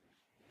food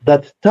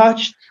that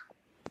touched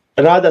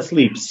Radha's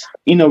lips,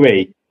 in a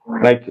way,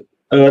 like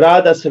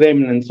Radha's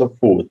remnants of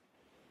food.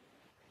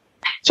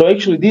 So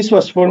actually this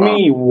was for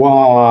me,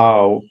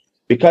 wow,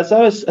 because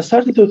I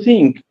started to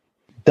think,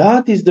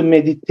 that is the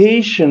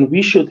meditation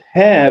we should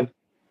have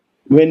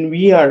when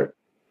we are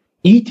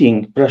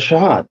eating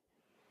prasad.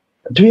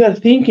 We are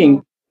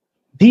thinking,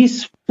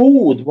 this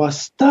food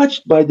was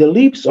touched by the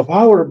lips of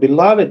our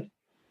beloved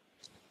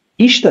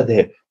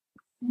Ishtadev,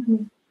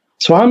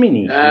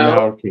 Swamini in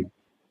our case.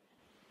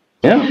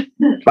 Yeah,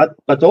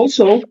 but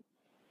also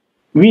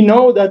we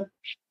know that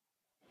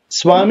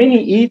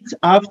Swamini eats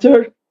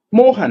after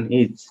Mohan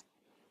eats.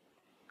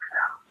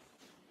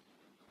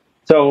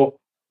 So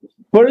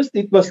first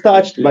it was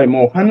touched by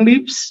Mohan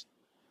lips,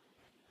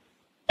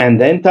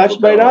 and then touched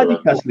by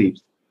Radhika's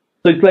lips.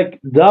 So it's like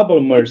double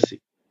mercy.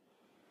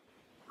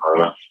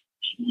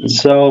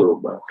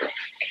 So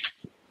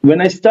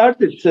when I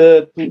started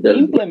to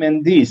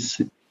implement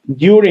this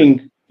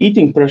during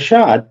eating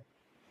prasad,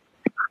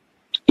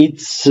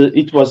 it's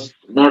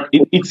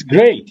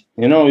great,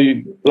 you know,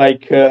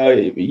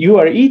 you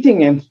are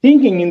eating and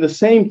thinking in the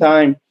same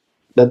time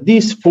that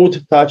this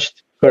food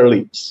touched her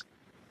lips.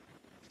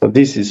 So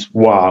this is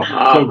wow,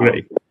 so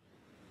great.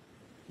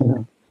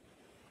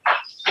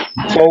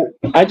 So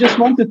I just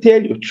want to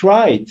tell you,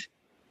 try it.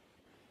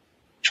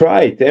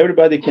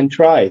 Everybody can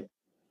try it.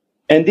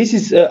 And this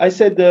is, I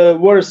said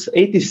verse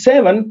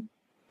 87,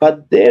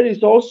 but there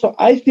is also,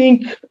 I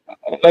think,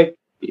 like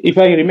if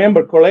I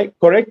remember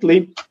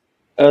correctly,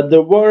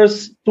 the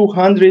verse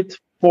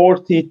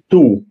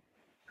 242.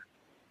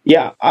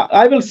 Yeah,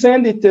 I will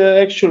send it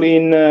actually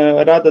in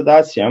Radha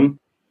Dasyam.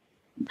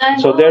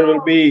 So there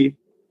will be,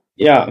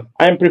 yeah,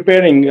 I'm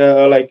preparing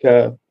like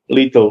a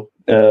little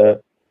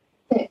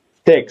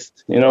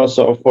text, you know,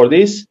 so for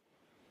this.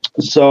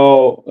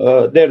 So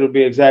there will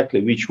be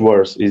exactly which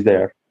verse is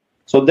there.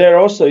 So there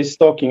also is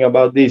talking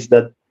about this,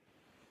 that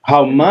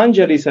how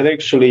Manjaris are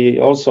actually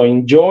also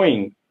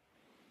enjoying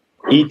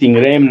eating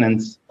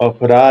remnants of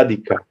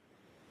Radhika.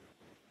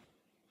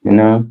 You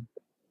know,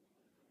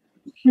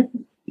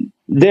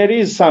 there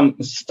is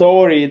some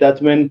story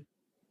that when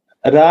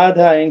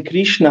Radha and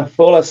Krishna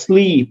fall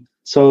asleep,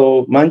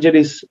 so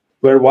Manjaris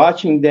were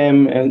watching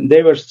them and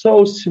they were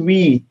so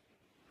sweet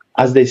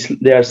as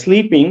they are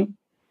sleeping.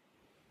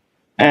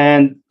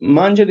 And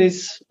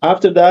Manjaris,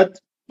 after that,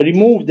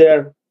 removed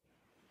their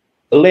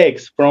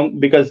legs from,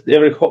 because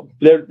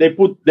they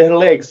put their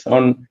legs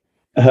on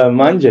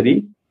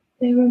Manjari.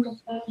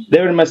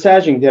 They were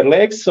massaging their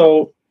legs,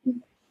 so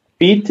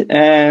feet,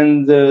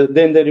 and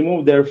then they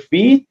removed their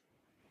feet,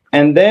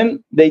 and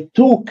then they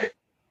took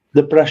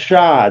the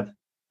prasad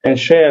and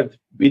shared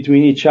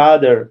between each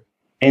other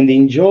and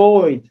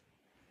enjoyed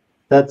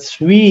that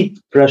sweet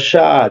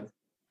prasad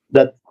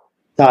that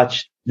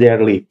touched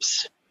their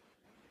lips.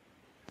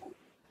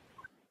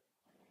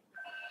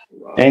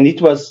 And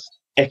it was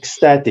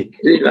ecstatic,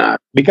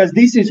 because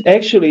this is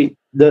actually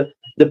the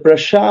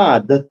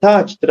prasad that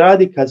touched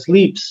Radhika's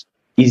lips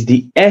is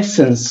the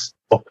essence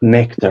of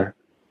nectar.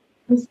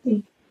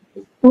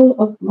 Full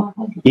of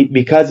Mahabhav.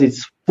 Because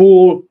it's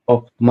full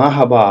of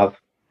Mahabhav.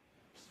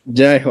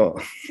 Jai Ho.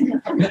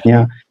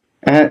 Yeah.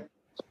 And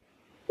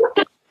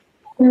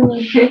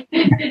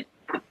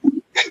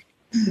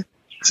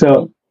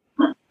so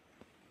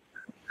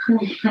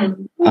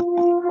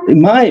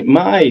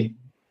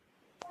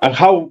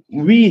how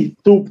we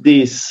took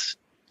this,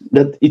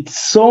 that it's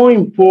so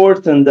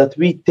important that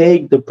we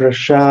take the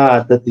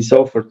prasad that is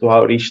offered to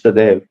our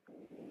Ishtadev,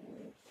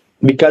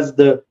 because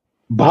the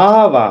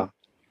bhava,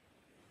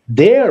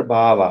 their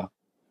bhava,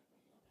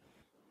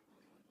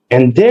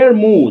 and their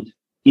mood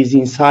is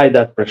inside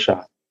that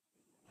prasad.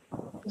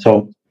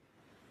 So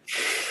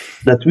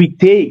that we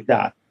take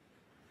that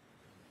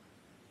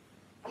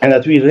and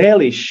that we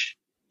relish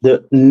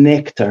the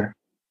nectar.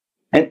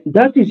 And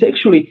that is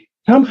actually,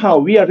 somehow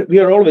we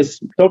are always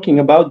talking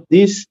about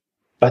this,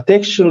 but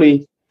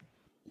actually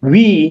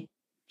we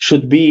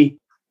should be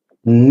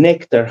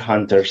nectar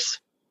hunters,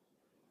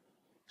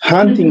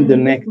 hunting the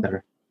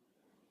nectar.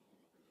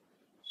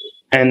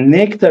 And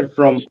nectar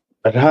from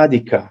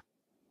Radhika,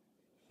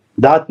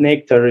 that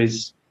nectar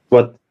is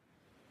what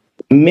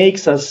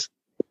makes us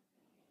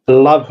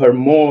love her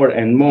more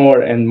and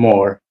more and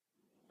more.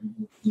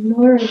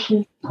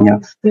 Nourishes Yeah.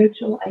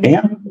 spiritual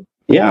identity.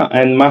 Yeah,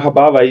 and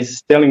Mahabhava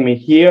is telling me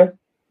here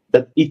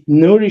that it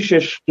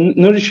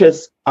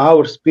nourishes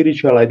our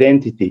spiritual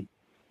identity.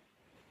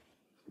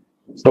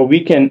 So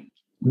we can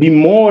be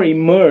more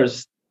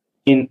immersed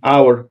in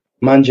our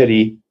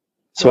Manjari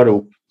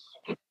Swarup.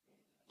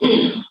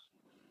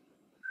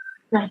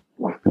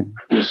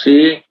 You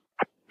see,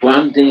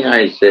 one thing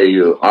I say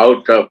you,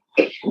 out of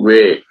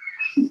way,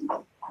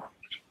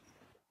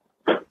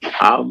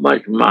 how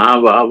much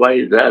Mahabhava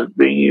is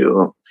helping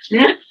you.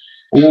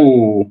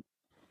 Ooh,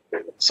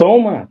 so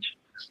much,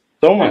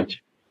 so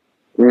much.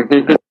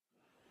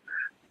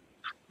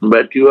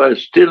 But you are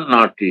still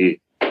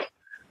naughty.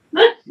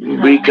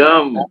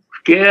 Become,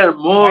 care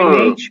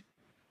more.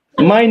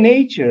 My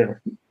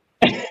nature.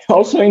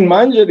 Also in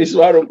Manjari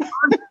Swarup.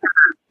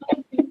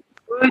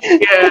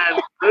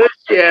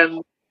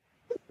 Christian.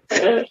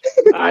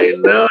 I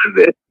know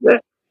this.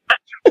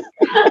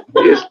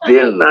 You're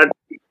still not.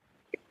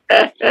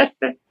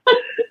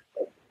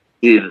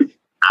 Still,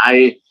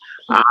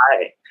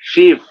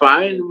 she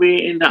find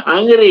me in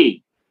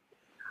Hungary.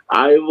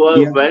 I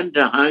went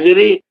to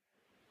Hungary.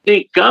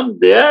 She come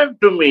there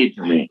to meet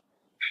me.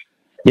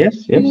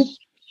 Yes, yes.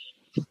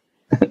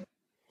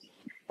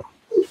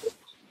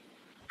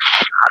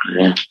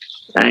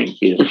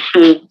 Thank you.